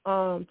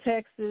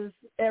 texts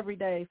every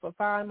day for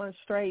 5 months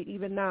straight.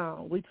 Even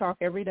now, we talk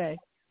every day.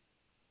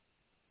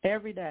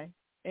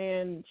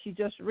 And she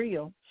just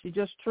real. She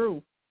just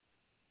true.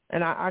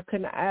 And I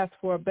couldn't ask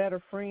for a better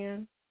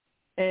friend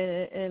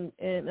and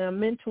a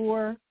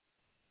mentor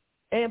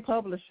and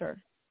publisher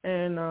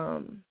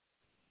and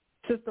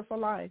sister for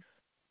life.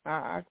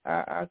 I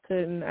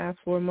couldn't ask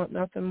for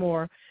nothing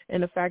more.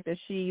 And the fact that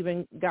she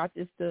even got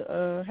this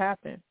to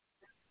happen,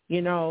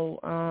 you know,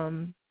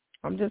 I'm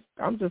just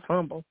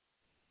humble.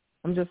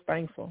 I'm just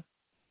thankful.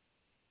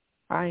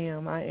 I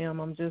am.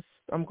 I'm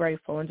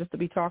grateful. And just to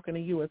be talking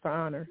to you, it's an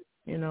honor,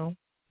 you know.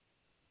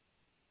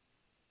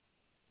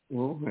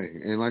 Well, hey,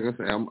 and like I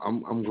said,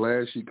 I'm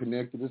glad she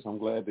connected us. I'm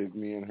glad that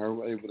me and her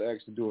were able to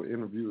actually do an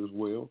interview as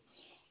well,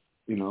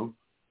 you know,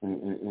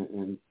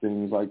 and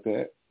things like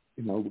that,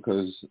 you know,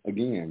 because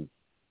again,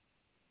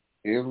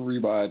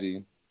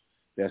 everybody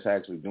that's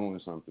actually doing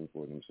something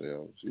for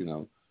themselves, you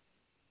know,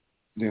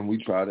 then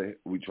we try to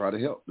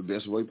help the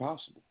best way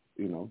possible,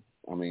 you know.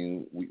 I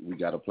mean, we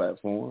got a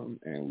platform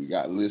and we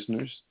got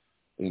listeners,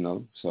 you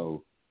know.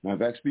 So, matter of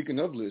fact, speaking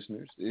of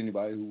listeners,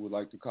 anybody who would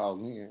like to call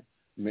in,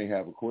 you may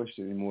have a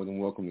question, you're more than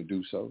welcome to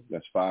do so.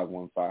 That's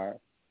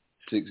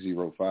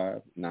 515-605-9898.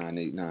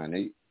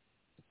 The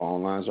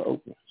phone lines are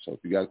open. So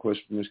if you got a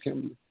question for Ms.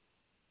 Kimberly,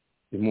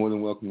 you're more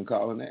than welcome to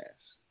call and ask,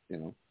 you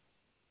know.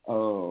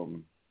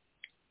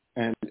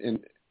 And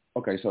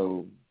okay,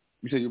 so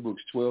you said your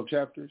book's 12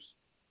 chapters?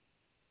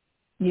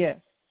 Yes.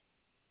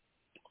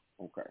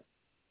 Okay.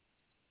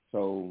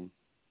 So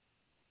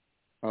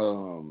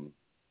will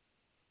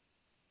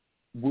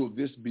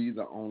this be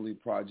the only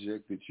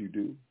project that you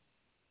do?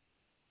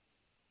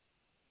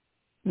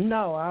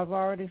 No, I've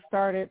already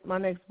started my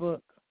next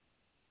book.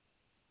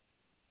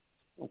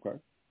 Okay.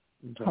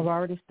 I've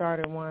already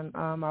started one.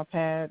 I've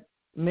had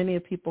many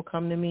people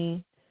come to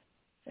me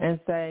and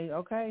say,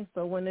 okay,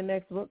 so when the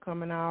next book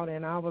coming out?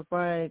 And I was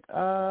like,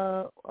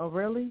 oh,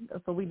 really?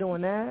 So we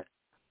doing that?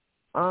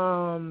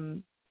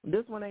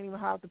 This one ain't even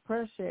hot to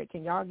press yet.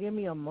 Can y'all give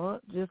me a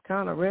month? Just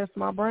kind of rest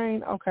my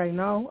brain? Okay,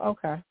 no?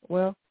 Okay.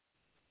 Well,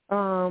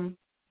 so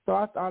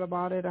I thought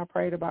about it. I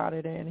prayed about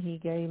it, and he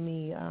gave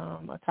me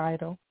a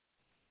title.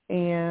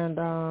 And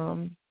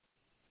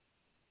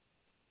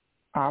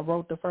I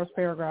wrote the first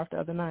paragraph the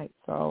other night.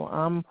 So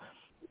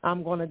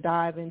I'm going to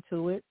dive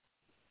into it.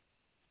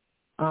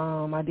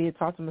 I did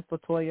talk to Ms.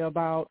 LaToya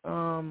about,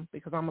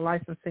 because I'm a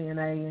licensed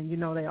CNA, and, you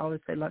know, they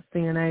always say, like,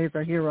 CNAs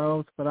are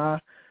heroes, but I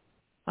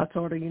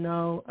told her, you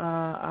know,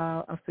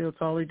 I feel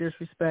totally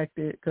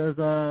disrespected because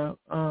I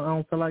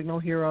don't feel like no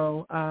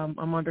hero.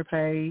 I'm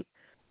underpaid.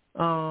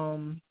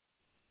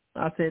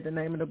 I said the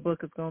name of the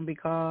book is going to be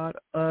called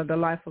The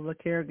Life of a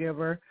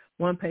Caregiver,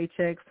 One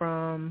Paycheck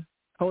from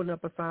Holding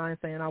Up a Sign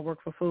Saying I Work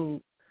for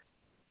Food.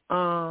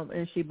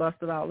 And she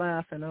busted out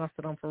laughing, and I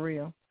said, I'm for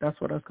real.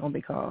 That's what it's going to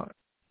be called.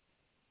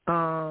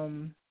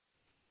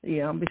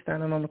 Yeah, I'll be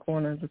standing on the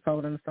corner just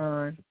holding the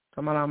sign.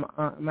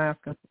 I'm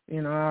asking,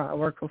 you know, I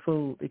work for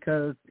food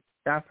because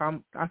that's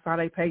how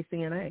they pay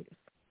CNAs.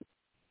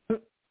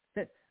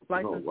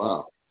 Like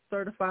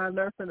certified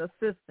nursing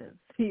assistants,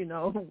 you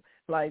know,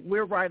 like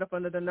we're right up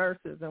under the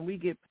nurses, and we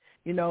get,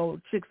 you know,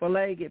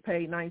 Chick-fil-A get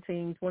paid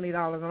 $19,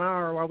 $20 an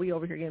hour while we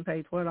over here getting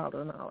paid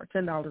 $12 an hour,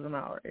 $10 an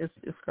hour.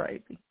 It's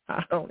crazy.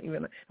 I don't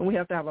even, and we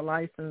have to have a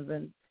license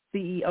and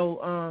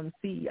CEO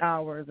CE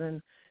hours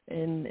and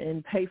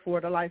pay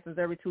for the license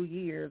every 2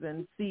 years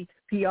and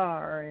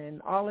CPR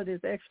and all of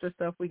this extra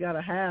stuff we got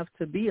to have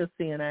to be a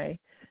CNA.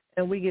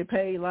 And we get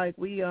paid like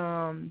we, you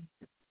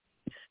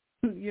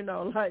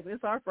know, like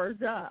it's our first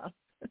job.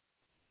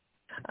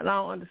 And I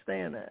don't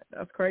understand that.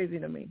 That's crazy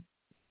to me.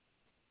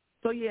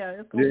 So, yeah,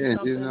 it's going to be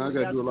something. Yeah, I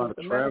got to do a lot of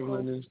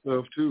traveling and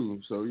stuff, too.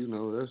 So, you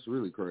know, that's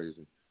really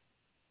crazy.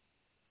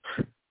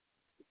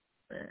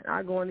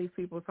 I go in these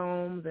people's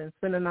homes and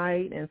spend the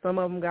night, and some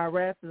of them got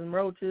rats and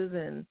roaches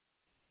and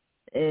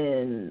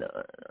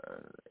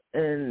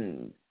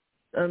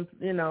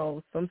you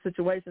know, some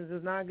situations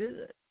is not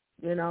good.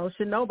 You know,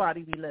 should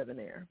nobody be living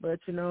there. But,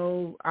 you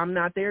know, I'm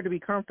not there to be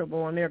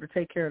comfortable. I'm there to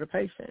take care of the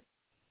patient.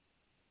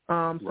 So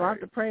right. I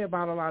have to pray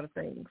about a lot of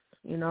things,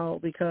 you know,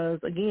 because,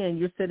 again,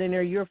 you're sitting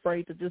there, you're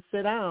afraid to just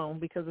sit down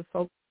because it's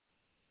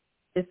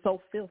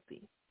so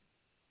filthy.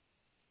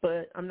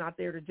 But I'm not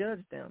there to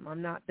judge them.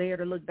 I'm not there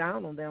to look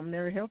down on them. I'm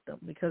there to help them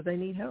because they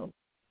need help.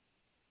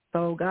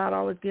 So God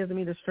always gives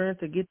me the strength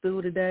to get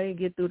through the day,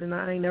 get through the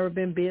night. I ain't never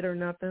been bitter or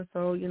nothing.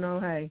 So,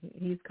 hey,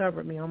 he's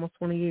covered me almost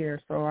 20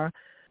 years. So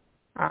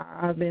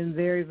I've been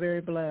very,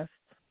 very blessed,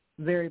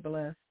 very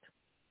blessed.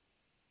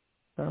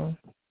 So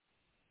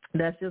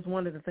that's just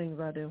one of the things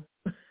I do.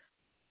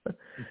 I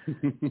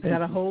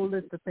got a whole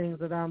list of things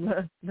that I'm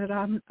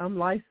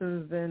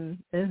licensed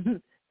and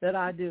that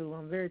I do.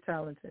 I'm very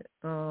talented.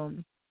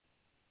 And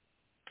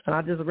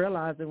I just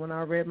realized it when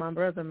I read my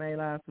resume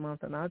last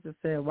month, and I just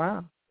said,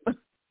 wow.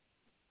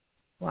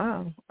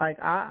 Wow. Like,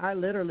 I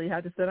literally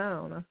had to sit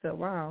down. I said,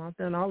 wow, I've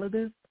done all of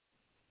this,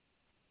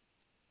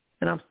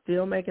 and I'm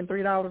still making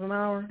 $3 an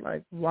hour?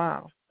 Like,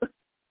 wow.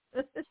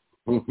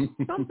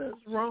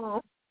 Something's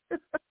wrong.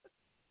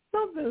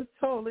 Something's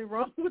totally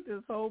wrong with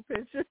this whole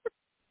picture.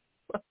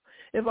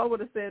 If I would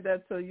have said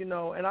that to,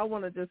 and I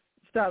want to just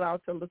shout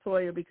out to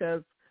LaToya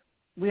because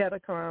we had a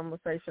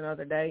conversation the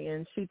other day,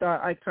 and she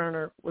thought Ike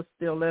Turner was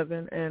still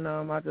living, and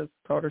I just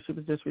told her she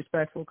was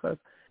disrespectful because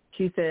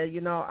she said,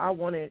 I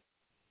wanted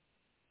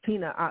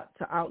Tina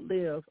to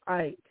outlive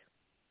Ike.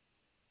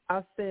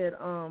 I said,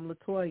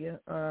 LaToya,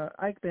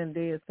 Ike been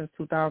dead since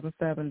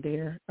 2007,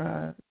 dear.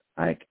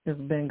 Ike has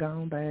been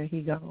gone, babe.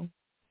 He gone,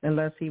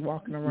 unless he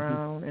walking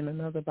around in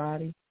another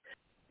body.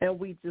 And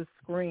we just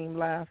screamed,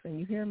 laughing.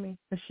 You hear me?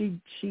 And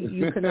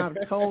you could not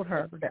have told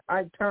her that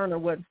Ike Turner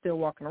wasn't still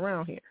walking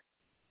around here.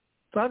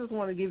 So I just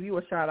want to give you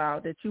a shout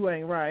out that you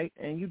ain't right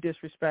and you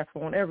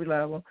disrespectful on every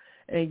level,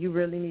 and you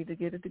really need to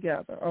get it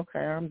together. Okay,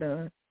 I'm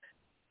done.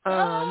 We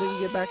can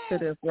get back to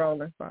this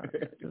rolling. Sorry,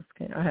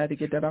 I had to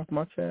get that off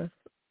my chest.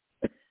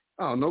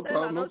 Oh, no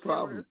problem, no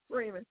problem.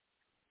 Screaming.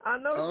 I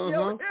know she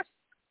was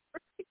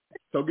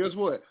So guess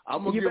what?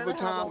 I'm gonna give her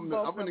time.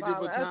 I'm gonna give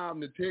her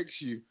time to text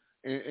you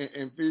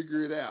and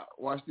figure it out.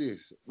 Watch this.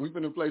 We're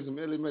gonna play some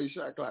Ellie Mae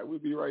Shot Clock. We'll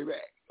be right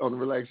back on the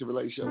Relax and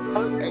Relate Show.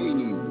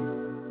 Hey.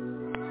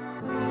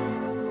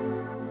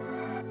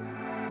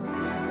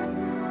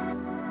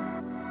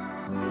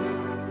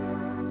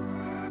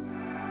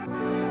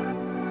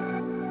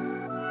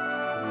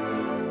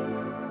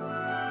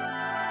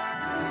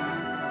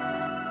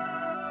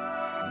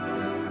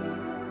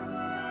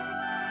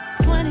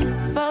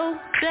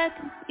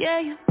 Yeah,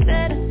 you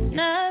better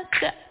not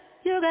stop.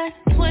 You got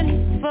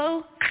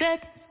 24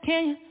 seconds.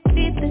 Can you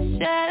beat the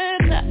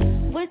shot clock?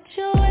 What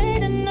you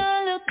waiting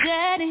on, little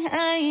daddy?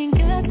 I ain't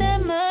got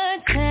that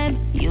much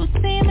time. You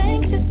seem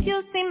anxious,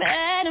 you seem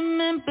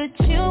adamant,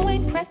 but you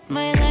ain't pressed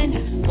my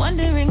line.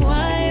 Wondering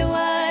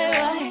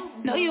why?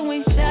 No, you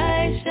ain't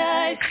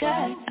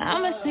shy.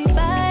 I'ma say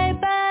bye.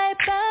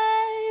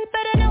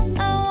 But I know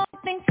I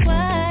won't think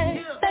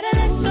twice. Better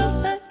let go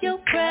of your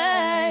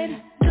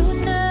pride. Do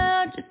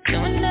now, just do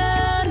now.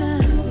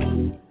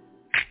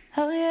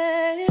 Oh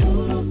yeah.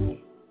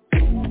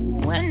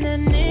 When a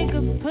nigga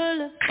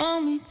pull up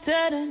on me,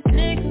 tell a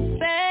nigga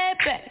back.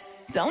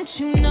 Don't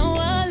you know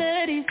all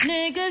of these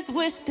niggas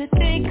wish that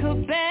they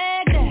could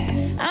bag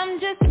that? I'm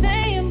just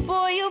saying,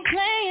 boy, you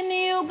playing,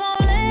 you gon'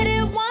 let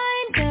it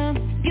wind down.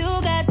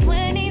 You got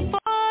 24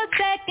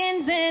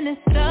 seconds and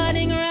it's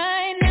starting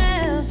right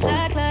now.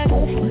 Shot clock.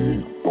 Don't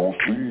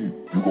sleep,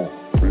 you gon'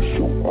 miss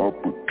your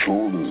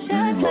opportunity.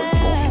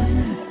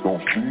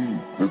 Don't sleep,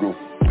 nigga,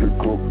 pick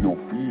up your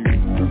feet.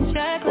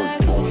 Like,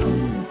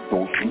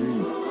 don't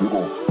sleep, you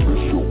gon'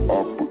 miss your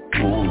opportunity.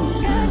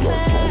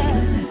 Like,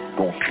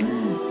 don't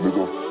sleep,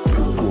 nigga,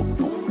 pick up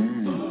your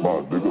feet, my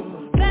nigga.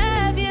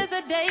 5 years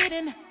of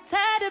dating,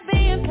 tired of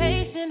being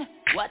patient.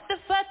 What the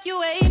fuck you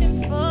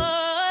waiting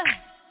for?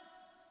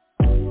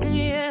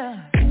 Yeah,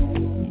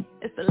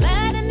 it's a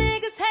lot of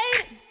niggas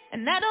hating,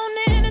 and I don't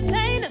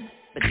entertain them.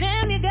 But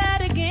damn, you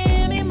gotta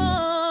give me more.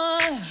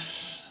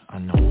 I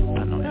know,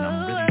 and I'm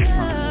really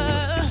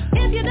trying.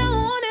 If you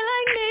don't want it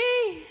like me,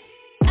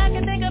 I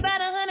can think about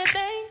 100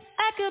 things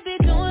I could be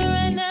doing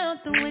right now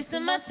to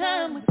wasting my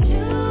time with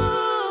you.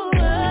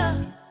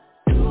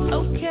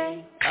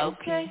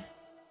 Okay,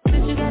 but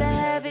you gotta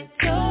have it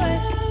your way.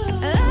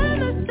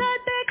 I'ma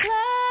start that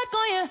clock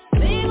on you,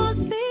 so you gon'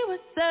 see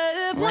what's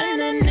up. When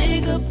a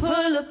nigga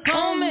pull up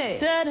on me,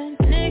 tell a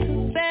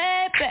nigga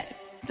back.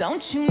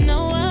 Don't you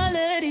know all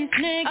of these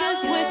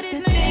niggas wish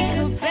that they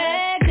could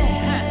bag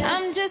that?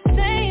 I'm just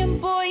saying,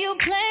 boy, you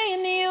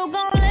playing, you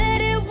gon'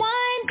 let it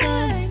wind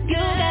down. You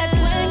got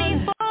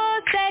 24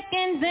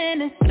 seconds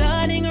and it's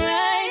starting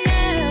right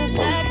now.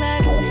 Shot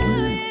clock.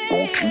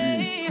 Don't sleep,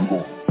 you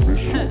gon'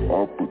 miss your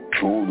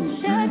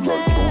opportunity. Like,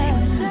 don't sleep,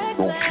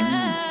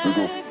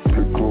 nigga,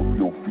 pick up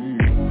your feet.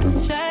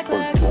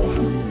 Like, don't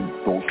sleep,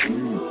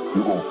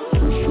 you gon'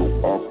 miss your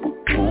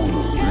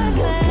opportunity.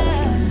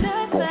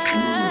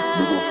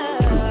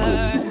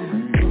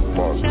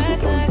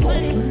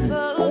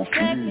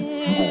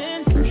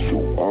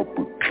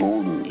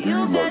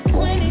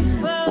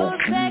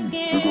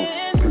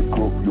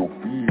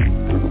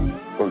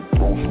 Like,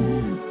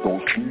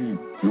 don't sleep,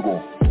 you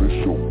gon' miss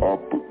your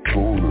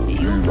opportunity.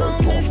 You gon'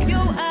 miss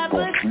your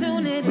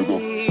opportunity. Nigga,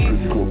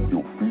 pick up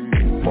your feet,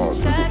 my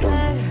nigga.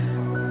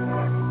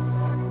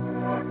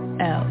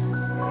 L,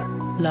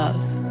 love,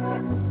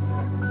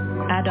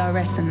 add our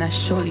S and that's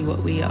surely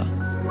what we are.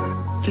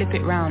 Flip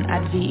it round,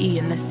 add VE,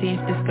 and let's see if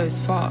this goes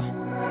far.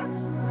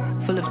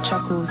 Full of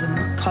chuckles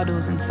and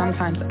cuddles, and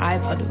sometimes I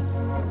puddle.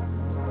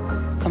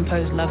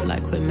 Compose love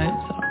like we're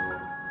Mozart.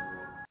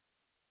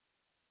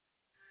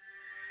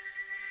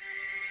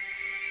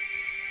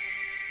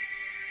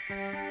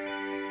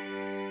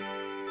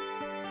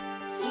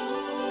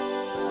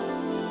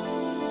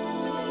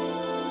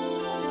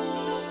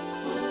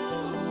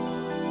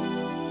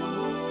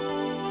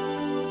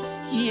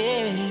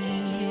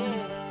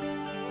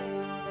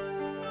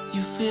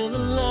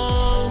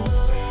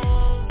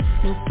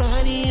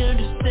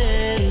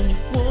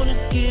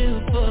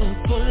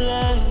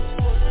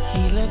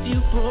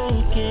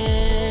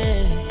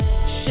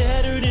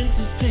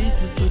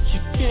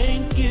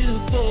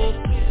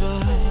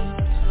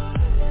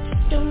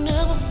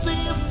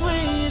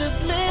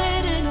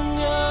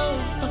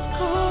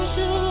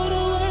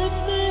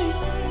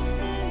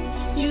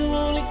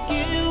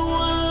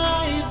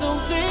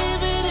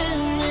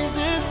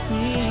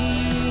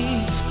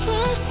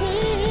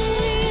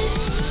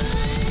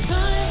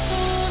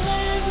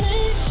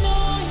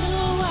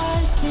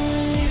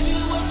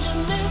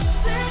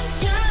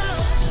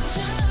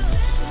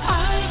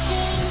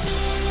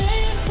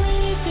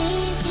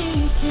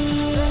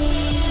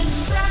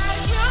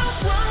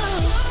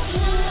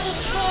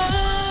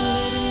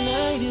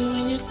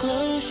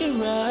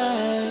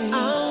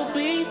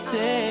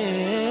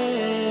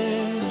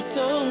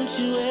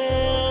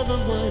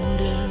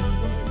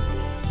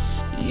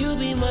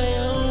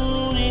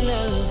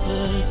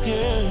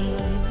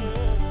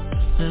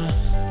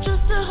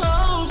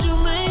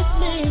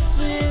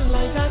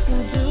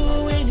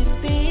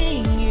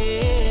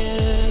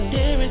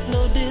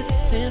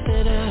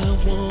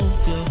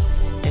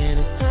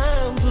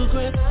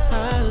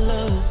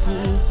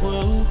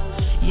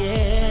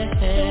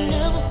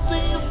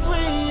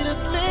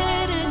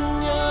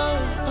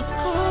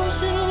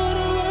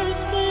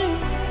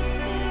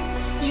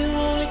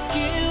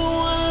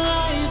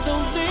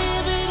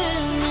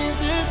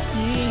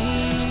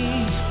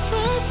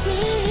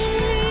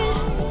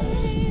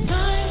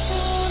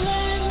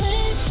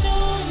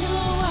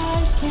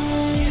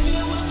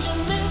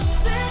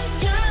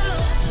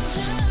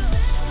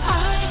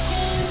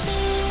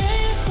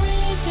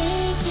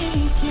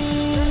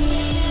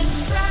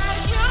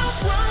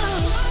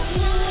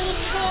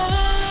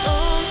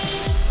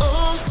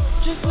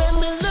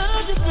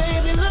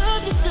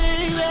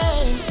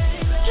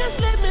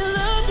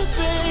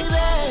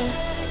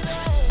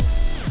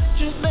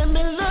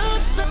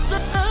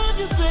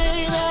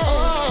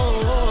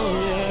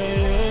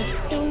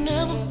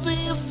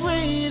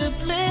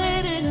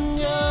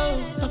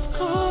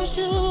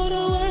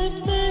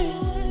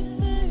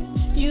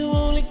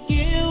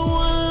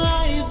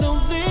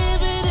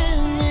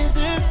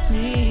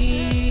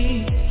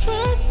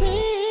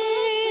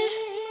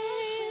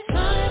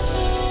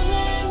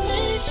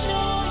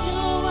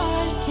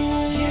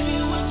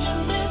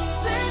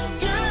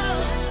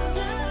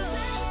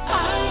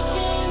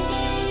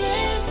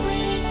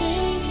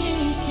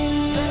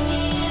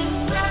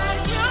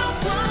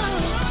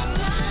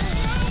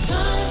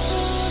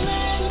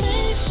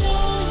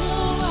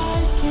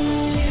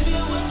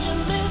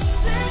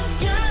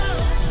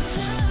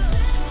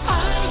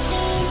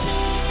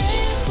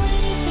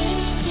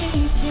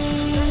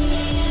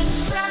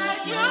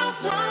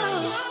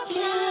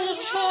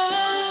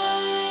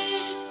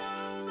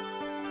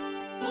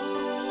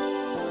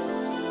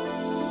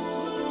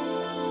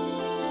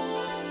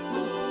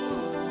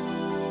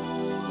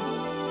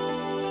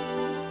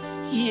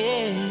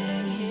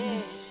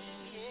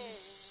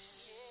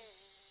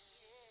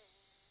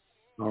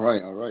 All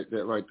right.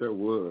 That right there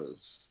was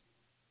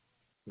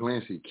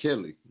Glancy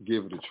Kelly,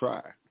 Give It a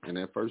Try. And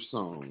that first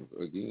song,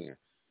 again,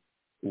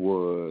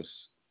 was,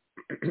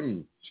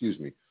 excuse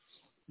me,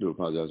 do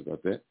apologize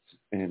about that.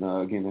 And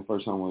again, that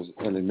first song was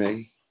Ellie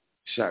Mae,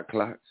 Shot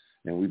Clock.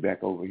 And we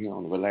back over here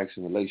on the Relax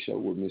and Relate show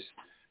with Miss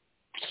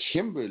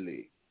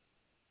Kimberly.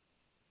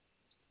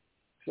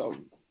 So,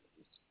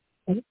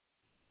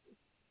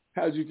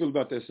 how did you feel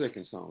about that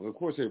second song? Of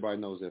course, everybody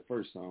knows that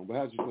first song, but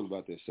how did you feel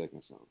about that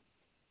second song?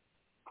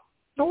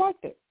 I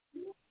liked it.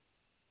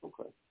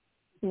 Okay.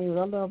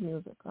 I love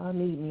music. I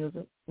need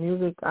music.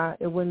 Music,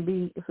 it wouldn't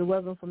be, if it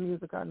wasn't for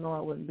music, I know I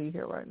wouldn't be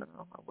here right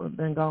now. I would have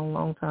been gone a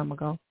long time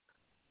ago.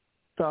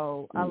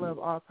 So I love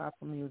all types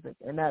of music,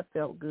 and that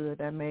felt good.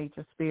 That made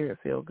your spirit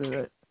feel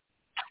good.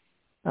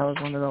 That was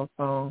one of those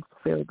songs,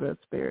 Feel Good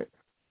Spirit.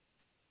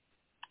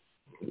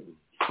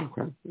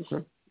 Okay.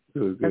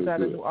 Good. Is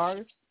that a new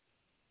artist?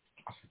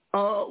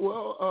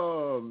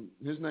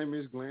 His name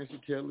is Glancy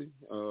Kelly.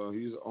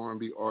 He's an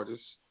R&B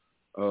artist.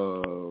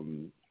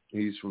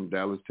 He's from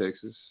Dallas,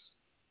 Texas.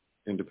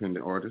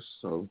 Independent artist.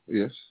 So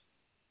yes.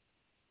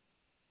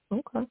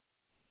 Okay.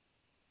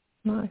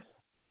 Nice.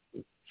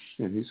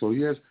 And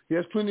he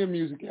has plenty of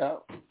music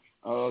out.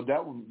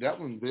 That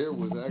one there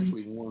was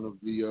actually one of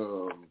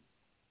the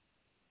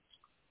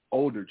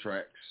older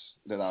tracks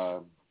that I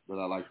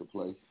like to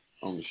play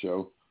on the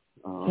show.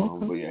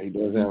 But yeah, he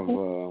does have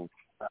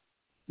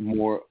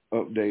more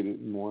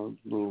updated, more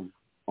little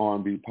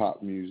R&B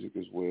pop music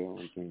as well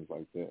and things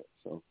like that.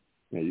 So,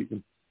 yeah, you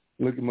can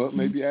look him up,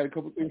 maybe add a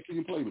couple things to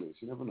your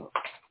playlist. You never know.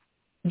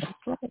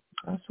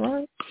 That's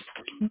right.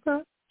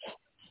 Okay.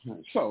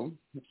 So,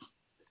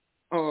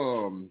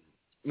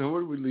 now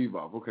where did we leave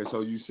off? Okay,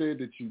 so you said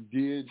that you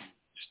did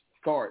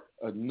start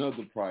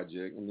another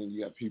project, and then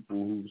you got people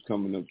who's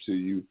coming up to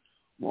you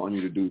wanting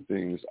you to do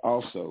things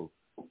also.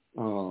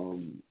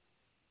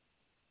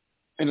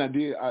 And I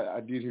did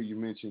hear you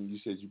mention, you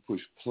said you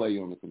pushed play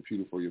on the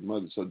computer for your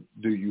mother. So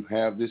do you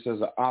have this as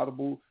an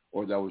audible,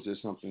 or that was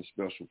just something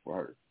special for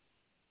her?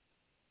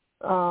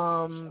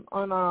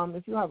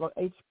 If you have an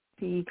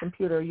HP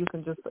computer,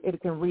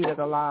 it can read it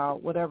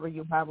aloud. Whatever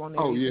you have on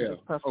there, you can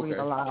just press read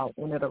aloud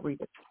and it'll read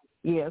it.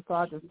 Yeah, so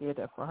I just did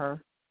that for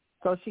her.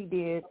 So she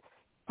did.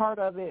 Part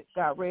of it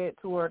got read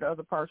to her. The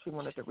other part, she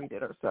wanted to read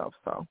it herself.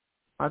 So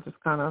I just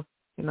kind of,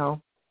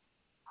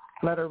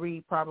 let her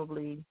read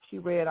probably. She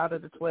read out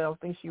of the 12. I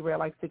think she read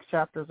like 6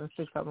 chapters, and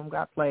 6 of them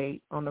got played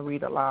on the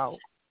read aloud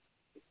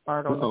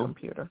part on the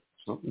computer.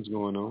 Something's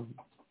going on.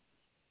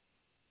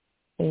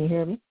 Can you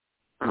hear me?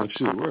 Not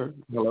sure.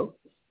 Hello?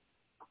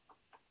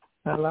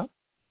 Hello?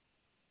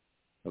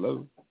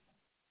 Hello?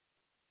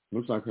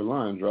 Looks like her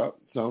line dropped.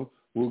 So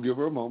we'll give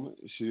her a moment.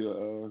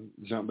 She'll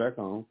jump back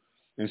on.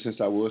 And since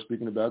I was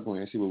speaking about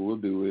Glancy, what we'll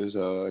do is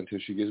until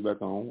she gets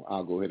back on,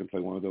 I'll go ahead and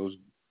play one of those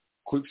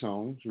quick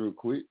songs real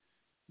quick.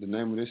 The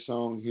name of this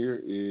song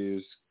here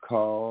is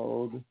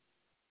called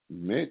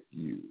Met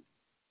You.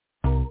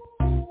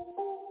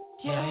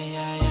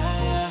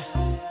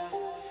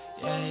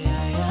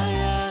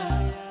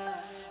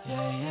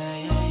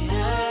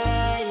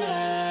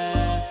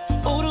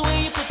 Oh, the way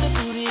you put the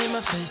booty in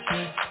my face,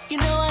 yeah. You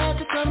know I have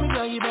to come and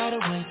girl, you better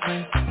wait,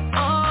 wait. Oh,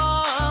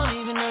 I don't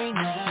even know your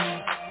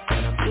name.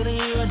 When I'm feeling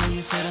you, I know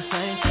you feel the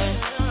same thing.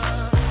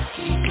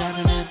 Keep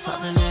grabbing it,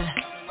 popping it.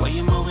 While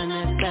you moving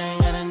that thing,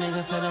 got a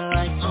nigga feeling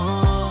like,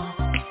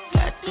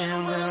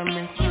 goddamn, girl, I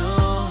miss you.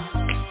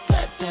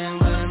 Goddamn,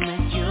 girl, I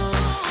miss you.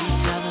 Keep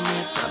grabbing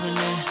it, popping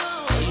it.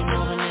 While you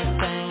moving that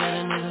thing, got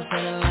a nigga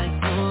feeling like,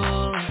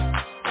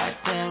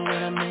 goddamn,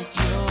 girl, I miss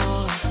you.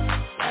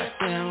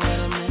 Goddamn,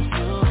 girl, I miss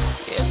you.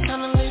 It's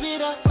time to live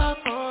it up.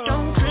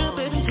 Don't trip,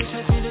 baby, just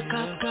happy to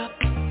cup.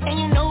 And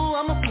you know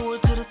I'ma pull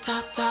it to the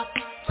top.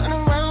 Turn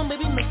around,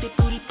 baby, make that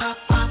booty pop.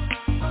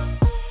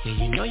 Yeah,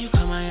 you know you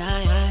caught my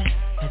eye.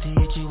 Had to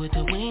hit you with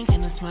the wink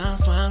and the smile.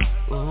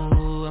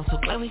 Ooh, I'm so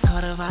glad we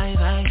caught a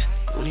vibe.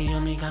 Booty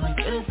on me got me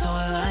feeling so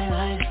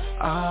alive.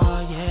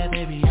 Oh yeah,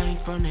 baby, I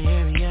ain't from the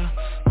area.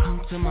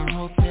 Come to my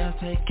hotel,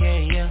 take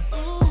care of ya.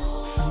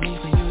 No need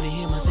for you to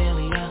hear my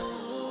daily,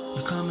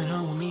 You're coming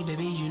home with me,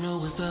 baby, you know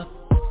what's up.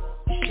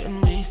 You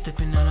shouldn't be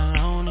stepping out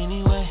alone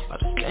anyway. About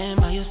to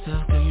stand by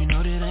yourself, girl, you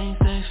know that ain't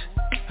safe.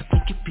 I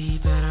think you'd be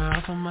better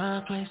off on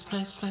my place.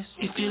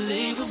 If you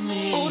leave with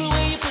me. Oh, the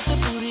way you put the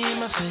booty in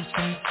my face,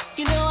 babe.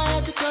 You know I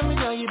had to come and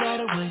girl, you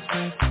better wait,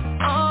 babe.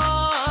 Oh,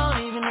 I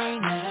don't even know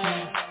your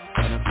name.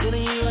 When I'm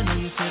feeling you, I know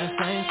you feel the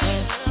same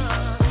thing.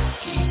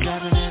 Keep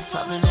grabbing it,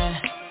 popping it.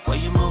 While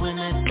you moving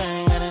that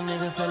thing, got a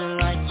nigga feeling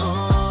like,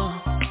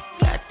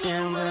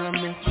 goddamn, girl, I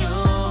miss you.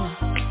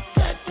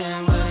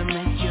 Goddamn, girl, I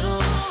miss you.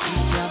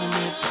 Keep grabbing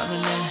it,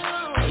 popping it.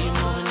 While you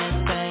moving that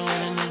thing,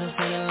 got a nigga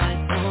feeling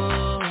like,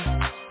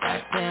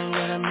 goddamn,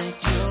 girl, I miss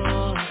you.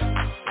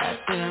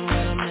 Goddamn,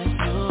 girl, I miss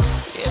you.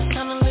 It's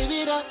time to live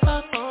it up.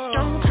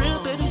 Don't trip,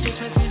 baby, just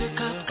happy to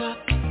cup.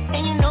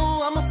 And you know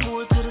I'ma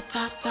pull it to the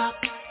top.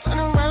 Turn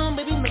around,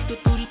 baby, make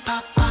that booty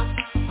pop.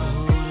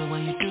 Oh, the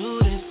way you do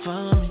this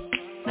for me.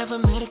 Never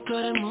met a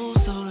girl that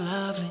moves so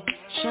lovely.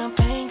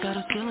 Champagne got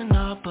us feeling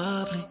all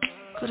bubbly.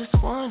 Could've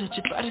sworn that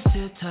your body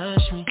still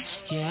touched me.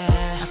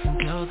 Yeah, I can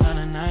tell on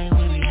the night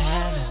we be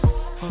having.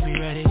 We'll be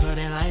ready for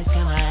that lights,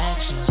 camera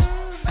action.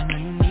 I know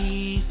you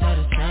need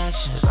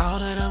satisfaction. It's all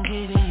that I'm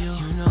giving you,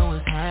 you know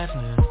what's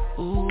happening.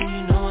 Ooh,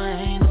 you know I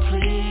ain't to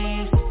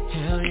please.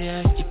 Hell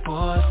yeah, your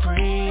boy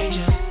free.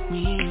 Just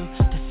me and you,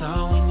 that's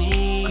all we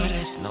need. Girl,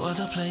 there's no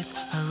other place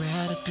I'd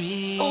rather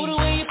be. Oh, the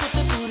way you put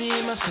the booty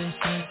in my face,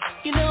 babe.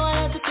 You know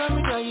I had to come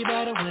and girl, you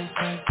better wait,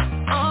 babe.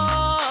 Oh,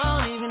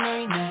 I don't even know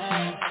your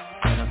name.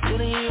 When I'm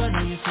feeling you, I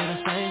know you feel the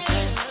same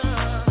thing.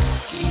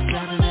 Keep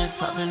grabbing it,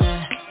 popping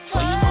it.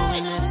 While you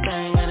moving that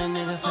thing, got a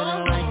nigga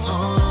feeling like,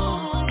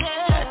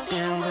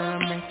 goddamn, girl,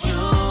 I miss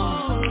you.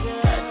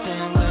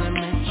 Goddamn, girl, I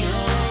miss you.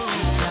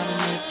 Keep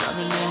grabbing it,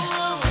 popping it.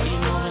 While you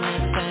moving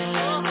that thing,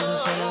 got a nigga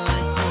feeling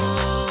like,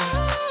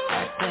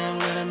 goddamn,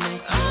 girl, I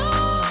miss you.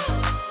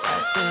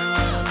 Goddamn,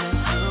 girl, I miss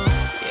you.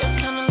 It's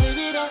time to live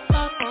it up.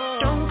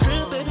 Don't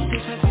trip, baby,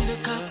 just happy to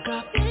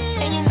cup.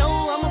 And you know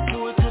I'ma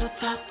pull it to the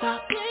top.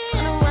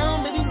 Turn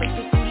around, baby, make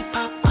that booty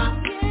pop.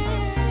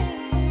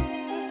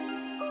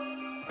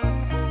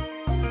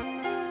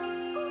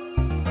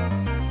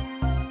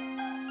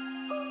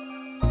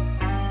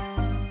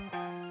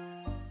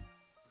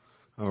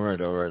 All right.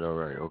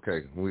 Okay,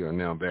 we are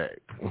now back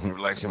on the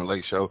Relax and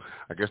Relate show.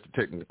 I guess the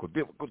technical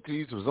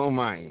difficulties was on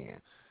my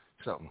end,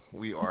 so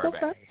we are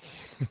back.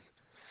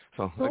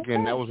 So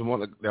again, that was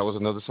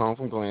another song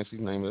from Glancy. The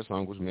name of the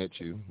song was "Met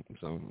You."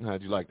 So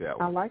how'd you like that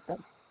one? I like that.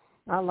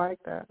 I like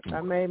that.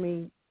 That make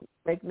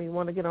me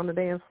want to get on the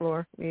dance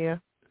floor. Yeah.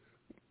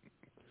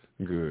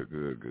 Good.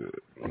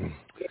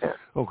 Yeah.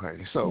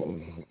 Okay, so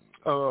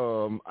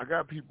I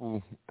got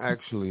people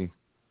actually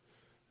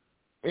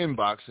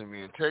inboxing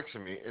me and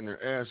texting me, and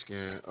they're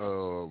asking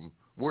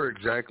where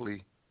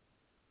exactly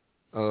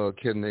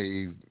can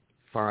they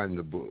find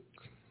the book?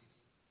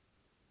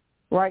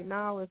 Right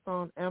now it's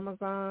on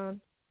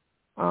Amazon.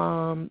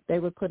 They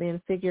would put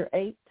in Figure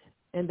 8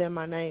 and then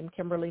my name,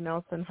 Kimberly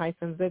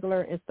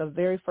Nelson-Zeigler. It's the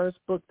very first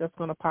book that's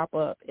going to pop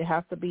up. It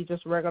has to be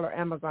just regular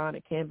Amazon.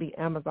 It can't be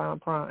Amazon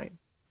Prime.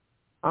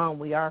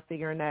 We are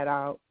figuring that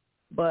out.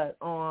 But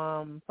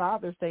on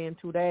Father's Day in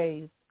 2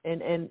 days,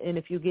 and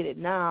if you get it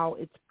now,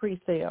 it's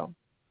pre-sale.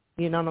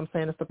 You know what I'm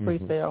saying? It's a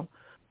pre-sale.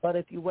 But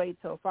if you wait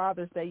till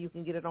Father's Day, you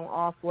can get it on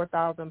all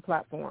 4,000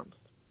 platforms,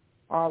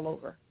 all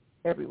over,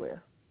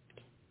 everywhere.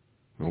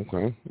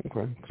 Okay.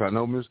 Because I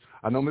know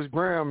Miss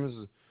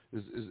Graham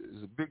is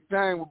a big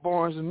thing with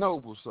Barnes and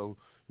Noble. So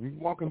you can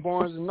walk in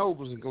Barnes and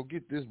Nobles and go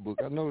get this book.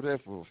 I know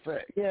that for a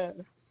fact. Yeah,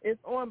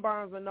 it's on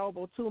Barnes and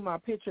Noble too. My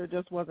picture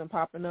just wasn't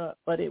popping up,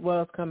 but it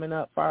was coming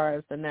up. Far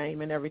as the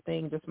name and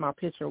everything, just my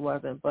picture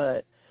wasn't.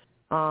 But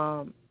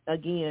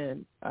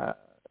again,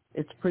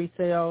 it's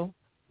pre-sale.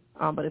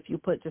 But if you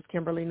put just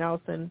Kimberly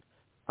Nelson,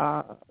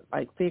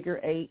 like Figure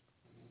 8,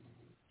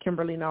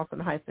 Kimberly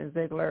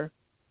Nelson-Zeigler,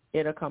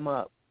 it'll come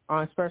up.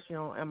 Especially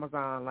on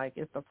Amazon, like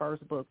it's the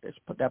first book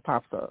that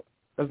pops up,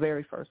 the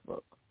very first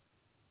book.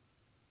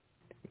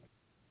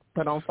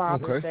 But on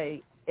Father's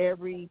Day,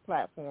 every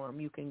platform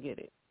you can get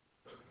it.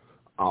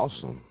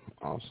 Awesome.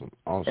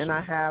 And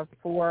I have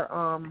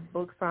 4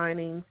 book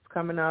signings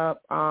coming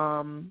up.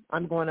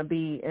 I'm going to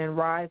be in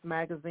Rise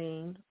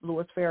magazine,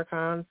 Louis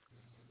Farrakhan's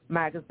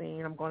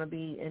magazine. I'm going to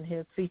be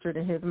featured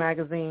in his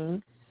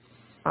magazine.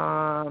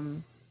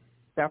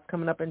 That's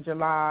coming up in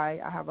July.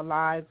 I have a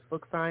live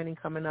book signing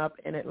coming up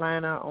in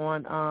Atlanta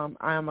on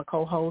I am a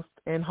co-host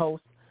and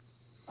host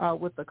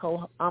with the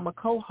I'm a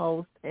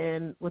co-host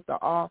and with the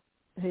author.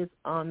 His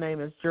name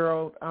is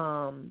Gerald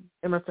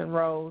Emerson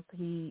Rose.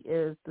 He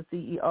is the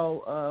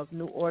CEO of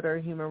New Order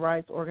Human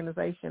Rights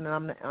Organization, and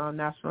I'm the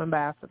national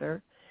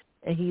ambassador.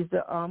 And he's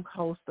the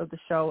host of the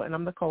show, and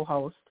I'm the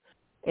co-host.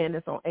 And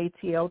it's on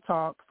ATL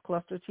Talks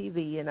Cluster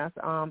TV, and that's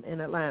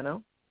in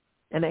Atlanta.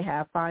 And they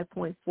have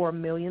 5.4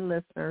 million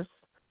listeners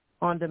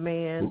on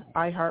demand,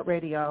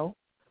 iHeartRadio.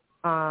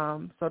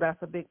 So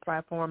that's a big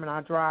platform, and I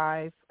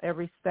drive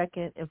every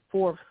second and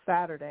fourth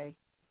Saturday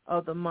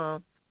of the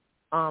month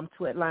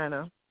to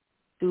Atlanta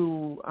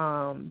to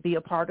be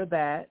a part of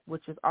that,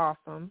 which is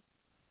awesome.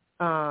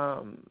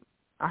 I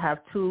have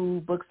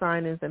 2 book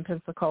signings in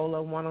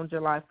Pensacola, one on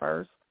July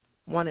 1st,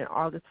 one in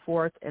August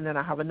 4th, and then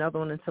I have another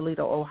one in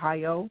Toledo,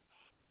 Ohio,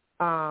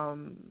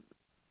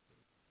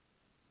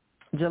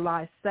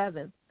 July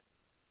 7th.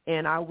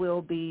 And I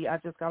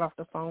just got off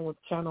the phone with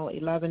Channel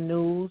 11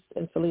 News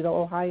in Toledo,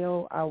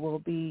 Ohio. I will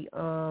be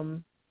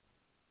on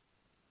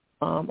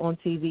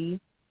TV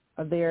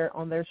there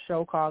on their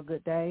show called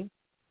Good Day,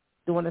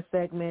 doing a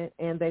segment,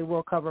 and they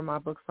will cover my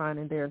book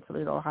signing there in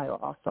Toledo, Ohio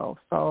also.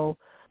 So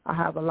I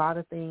have a lot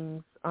of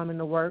things in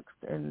the works,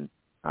 and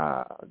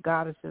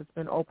God has just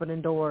been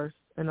opening doors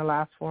in the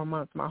last 4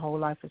 months. My whole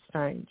life has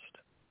changed.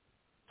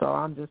 So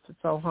I'm just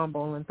so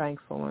humble and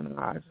thankful, and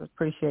I just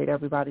appreciate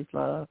everybody's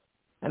love.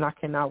 And I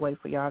cannot wait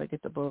for y'all to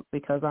get the book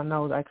because I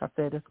know, like I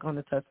said, it's going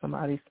to touch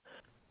somebody's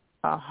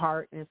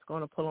heart, and it's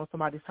going to pull on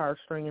somebody's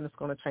heartstring, and it's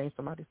going to change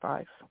somebody's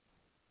life.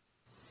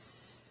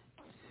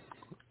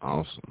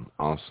 Awesome.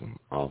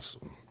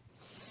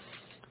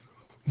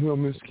 Well,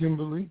 Miss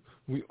Kimberly,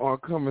 we are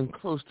coming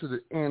close to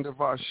the end of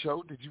our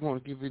show. Did you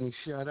want to give any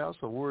shout-outs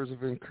or words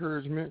of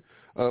encouragement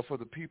for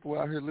the people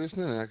out here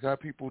listening? And I got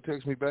people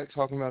text me back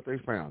talking about they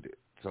found it.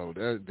 So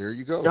there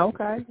you go.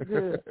 Okay,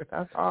 good.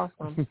 That's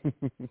awesome.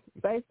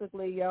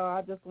 Basically, y'all,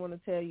 I just want to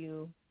tell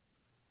you,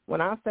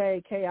 when I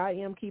say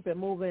KIM, keep it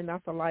moving,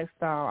 that's a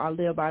lifestyle. I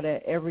live by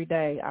that every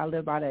day. I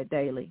live by that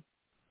daily.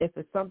 If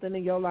it's something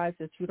in your life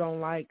that you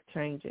don't like,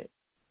 change it.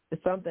 If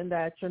it's something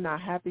that you're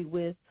not happy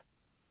with,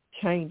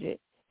 change it.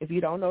 If you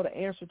don't know the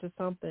answer to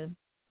something,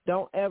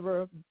 don't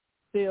ever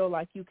feel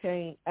like you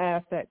can't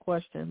ask that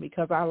question,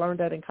 because I learned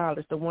that in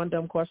college. The one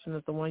dumb question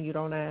is the one you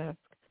don't ask.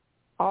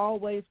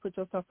 Always put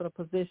yourself in a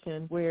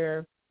position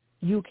where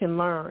you can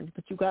learn,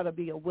 but you got to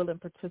be a willing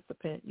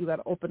participant. You got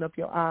to open up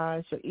your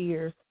eyes, your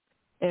ears,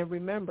 and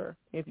remember,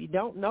 if you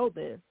don't know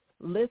this,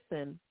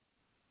 listen.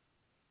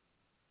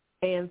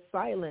 And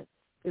silence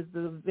is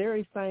the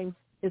very same.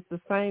 It's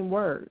the same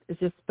word. It's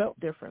just spelt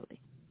differently.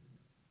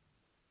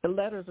 The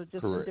letters are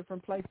just in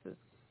different places.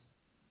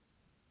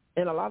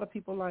 And a lot of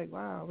people are like,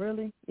 wow,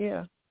 really?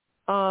 Yeah.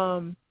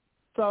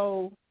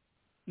 So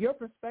your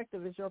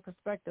perspective is your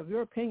perspective.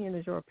 Your opinion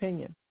is your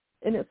opinion.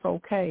 And it's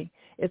okay.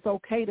 It's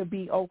okay to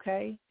be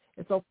okay.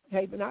 It's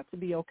okay not to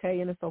be okay,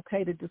 and it's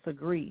okay to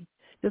disagree.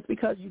 Just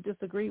because you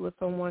disagree with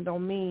someone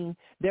don't mean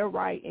they're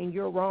right and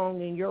you're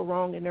wrong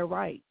and they're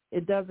right.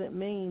 It doesn't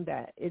mean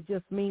that. It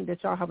just means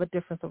that y'all have a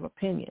difference of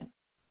opinion.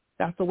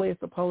 That's the way it's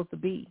supposed to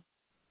be.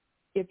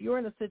 if you're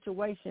in a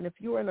situation, if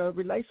you're in a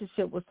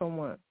relationship with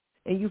someone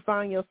and you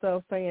find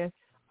yourself saying,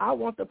 I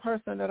want the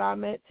person that I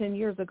met 10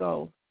 years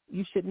ago,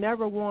 you should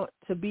never want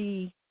to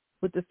be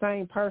with the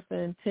same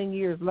person 10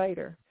 years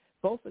later.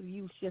 Both of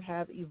you should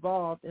have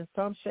evolved in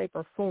some shape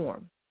or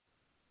form.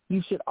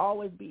 You should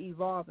always be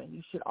evolving.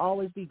 You should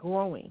always be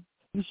growing.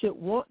 You should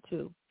want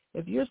to.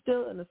 If you're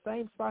still in the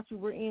same spot you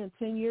were in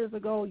 10 years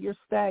ago, you're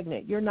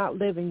stagnant. You're not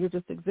living. You're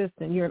just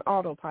existing. You're an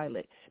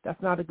autopilot.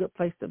 That's not a good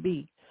place to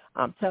be.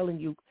 I'm telling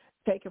you,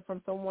 take it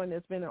from someone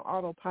that's been an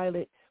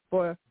autopilot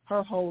for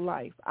her whole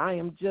life. I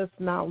am just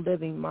now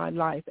living my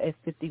life at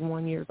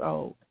 51 years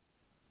old.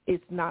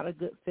 It's not a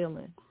good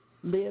feeling.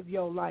 Live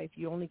your life.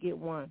 You only get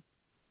one.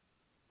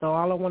 So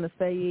all I want to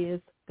say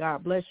is,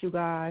 God bless you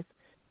guys.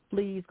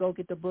 Please go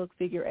get the book,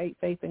 Figure 8,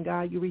 Faith in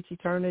God, You Reach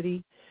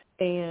Eternity.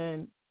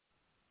 And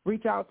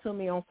reach out to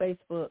me on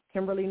Facebook,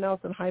 Kimberly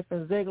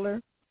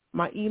Nelson-Zeigler.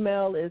 My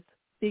email is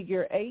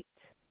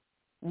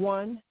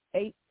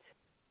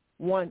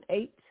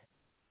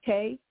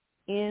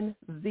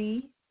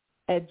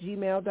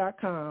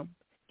figure81818KNZ@gmail.com.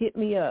 Hit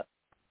me up.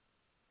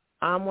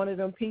 I'm one of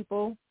them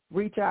people.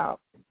 Reach out.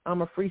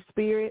 I'm a free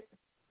spirit.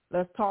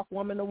 Let's talk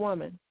woman to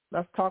woman.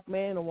 Let's talk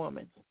man to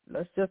woman.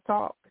 Let's just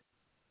talk.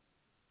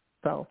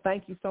 So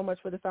thank you so much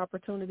for this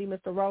opportunity,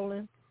 Mr.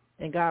 Rowland,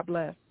 and God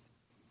bless.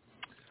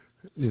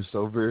 You're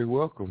so very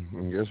welcome.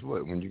 And guess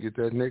what? When you get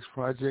that next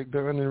project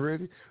done and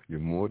ready, you're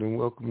more than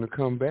welcome to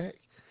come back.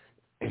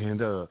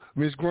 And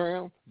Miss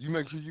Graham, you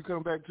make sure you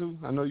come back too.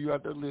 I know you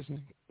out there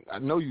listening. I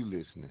know you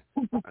listening.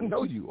 I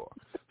know you are.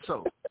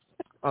 So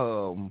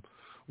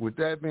with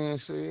that being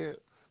said,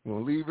 I'm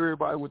going to leave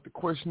everybody with the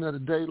question of the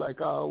day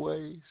like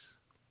always,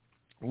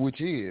 which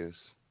is,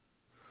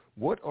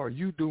 what are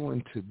you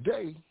doing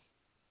today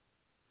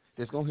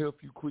that's going to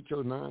help you quit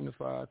your 9 to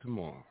 5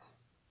 tomorrow?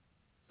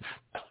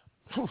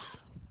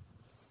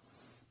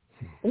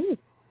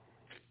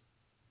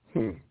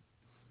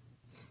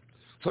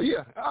 So,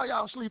 yeah, all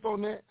y'all sleep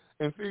on that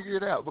and figure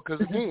it out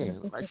because,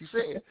 again, like you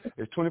said,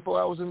 it's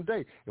 24 hours in a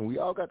day, and we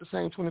all got the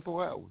same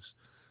 24 hours.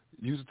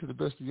 Use it to the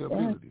best of your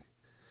ability.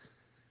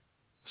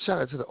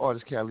 Shout out to the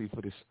artist Cali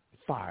for this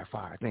fire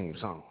theme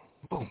song.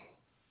 Boom.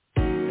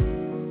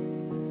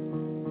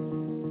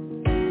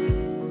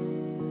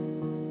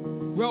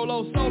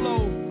 Rolo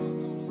Solo.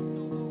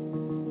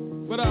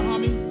 What up,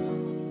 homie?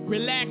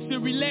 Relax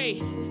and relay.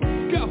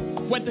 Go.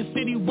 What the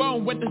city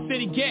want, what the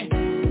city get.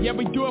 Yeah,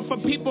 we do it for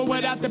people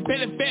without the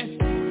benefits.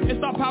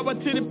 It's all power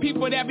to the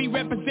people that we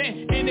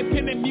represent.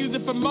 Independent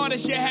music from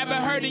artists you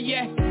haven't heard it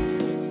yet.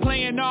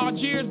 Playing all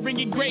years,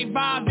 bringing great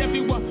vibes.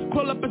 Everyone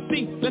pull up a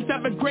seat, let's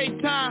have a great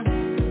time.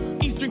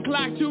 Eastern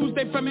Clock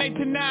Tuesday from 8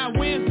 to 9.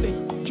 Wednesday,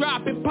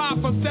 drop and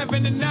pop from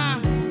 7 to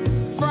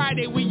 9.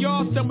 Friday, we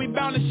awesome, we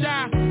bound to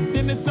shine.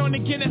 Then it's on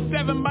again at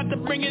 7, about to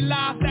bring it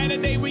live.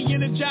 Saturday, we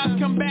energized,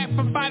 come back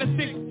from 5 to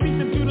 6.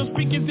 Speaking through those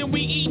speakers and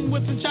we eating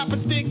with some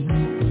chopsticks.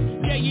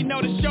 Yeah, you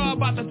know the show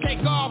about to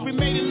take off. We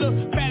made it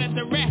look bad at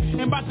the rap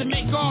and about to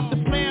make off. The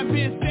plan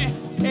been set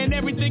and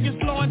everything is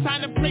flowing.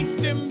 Time to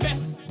place them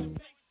best.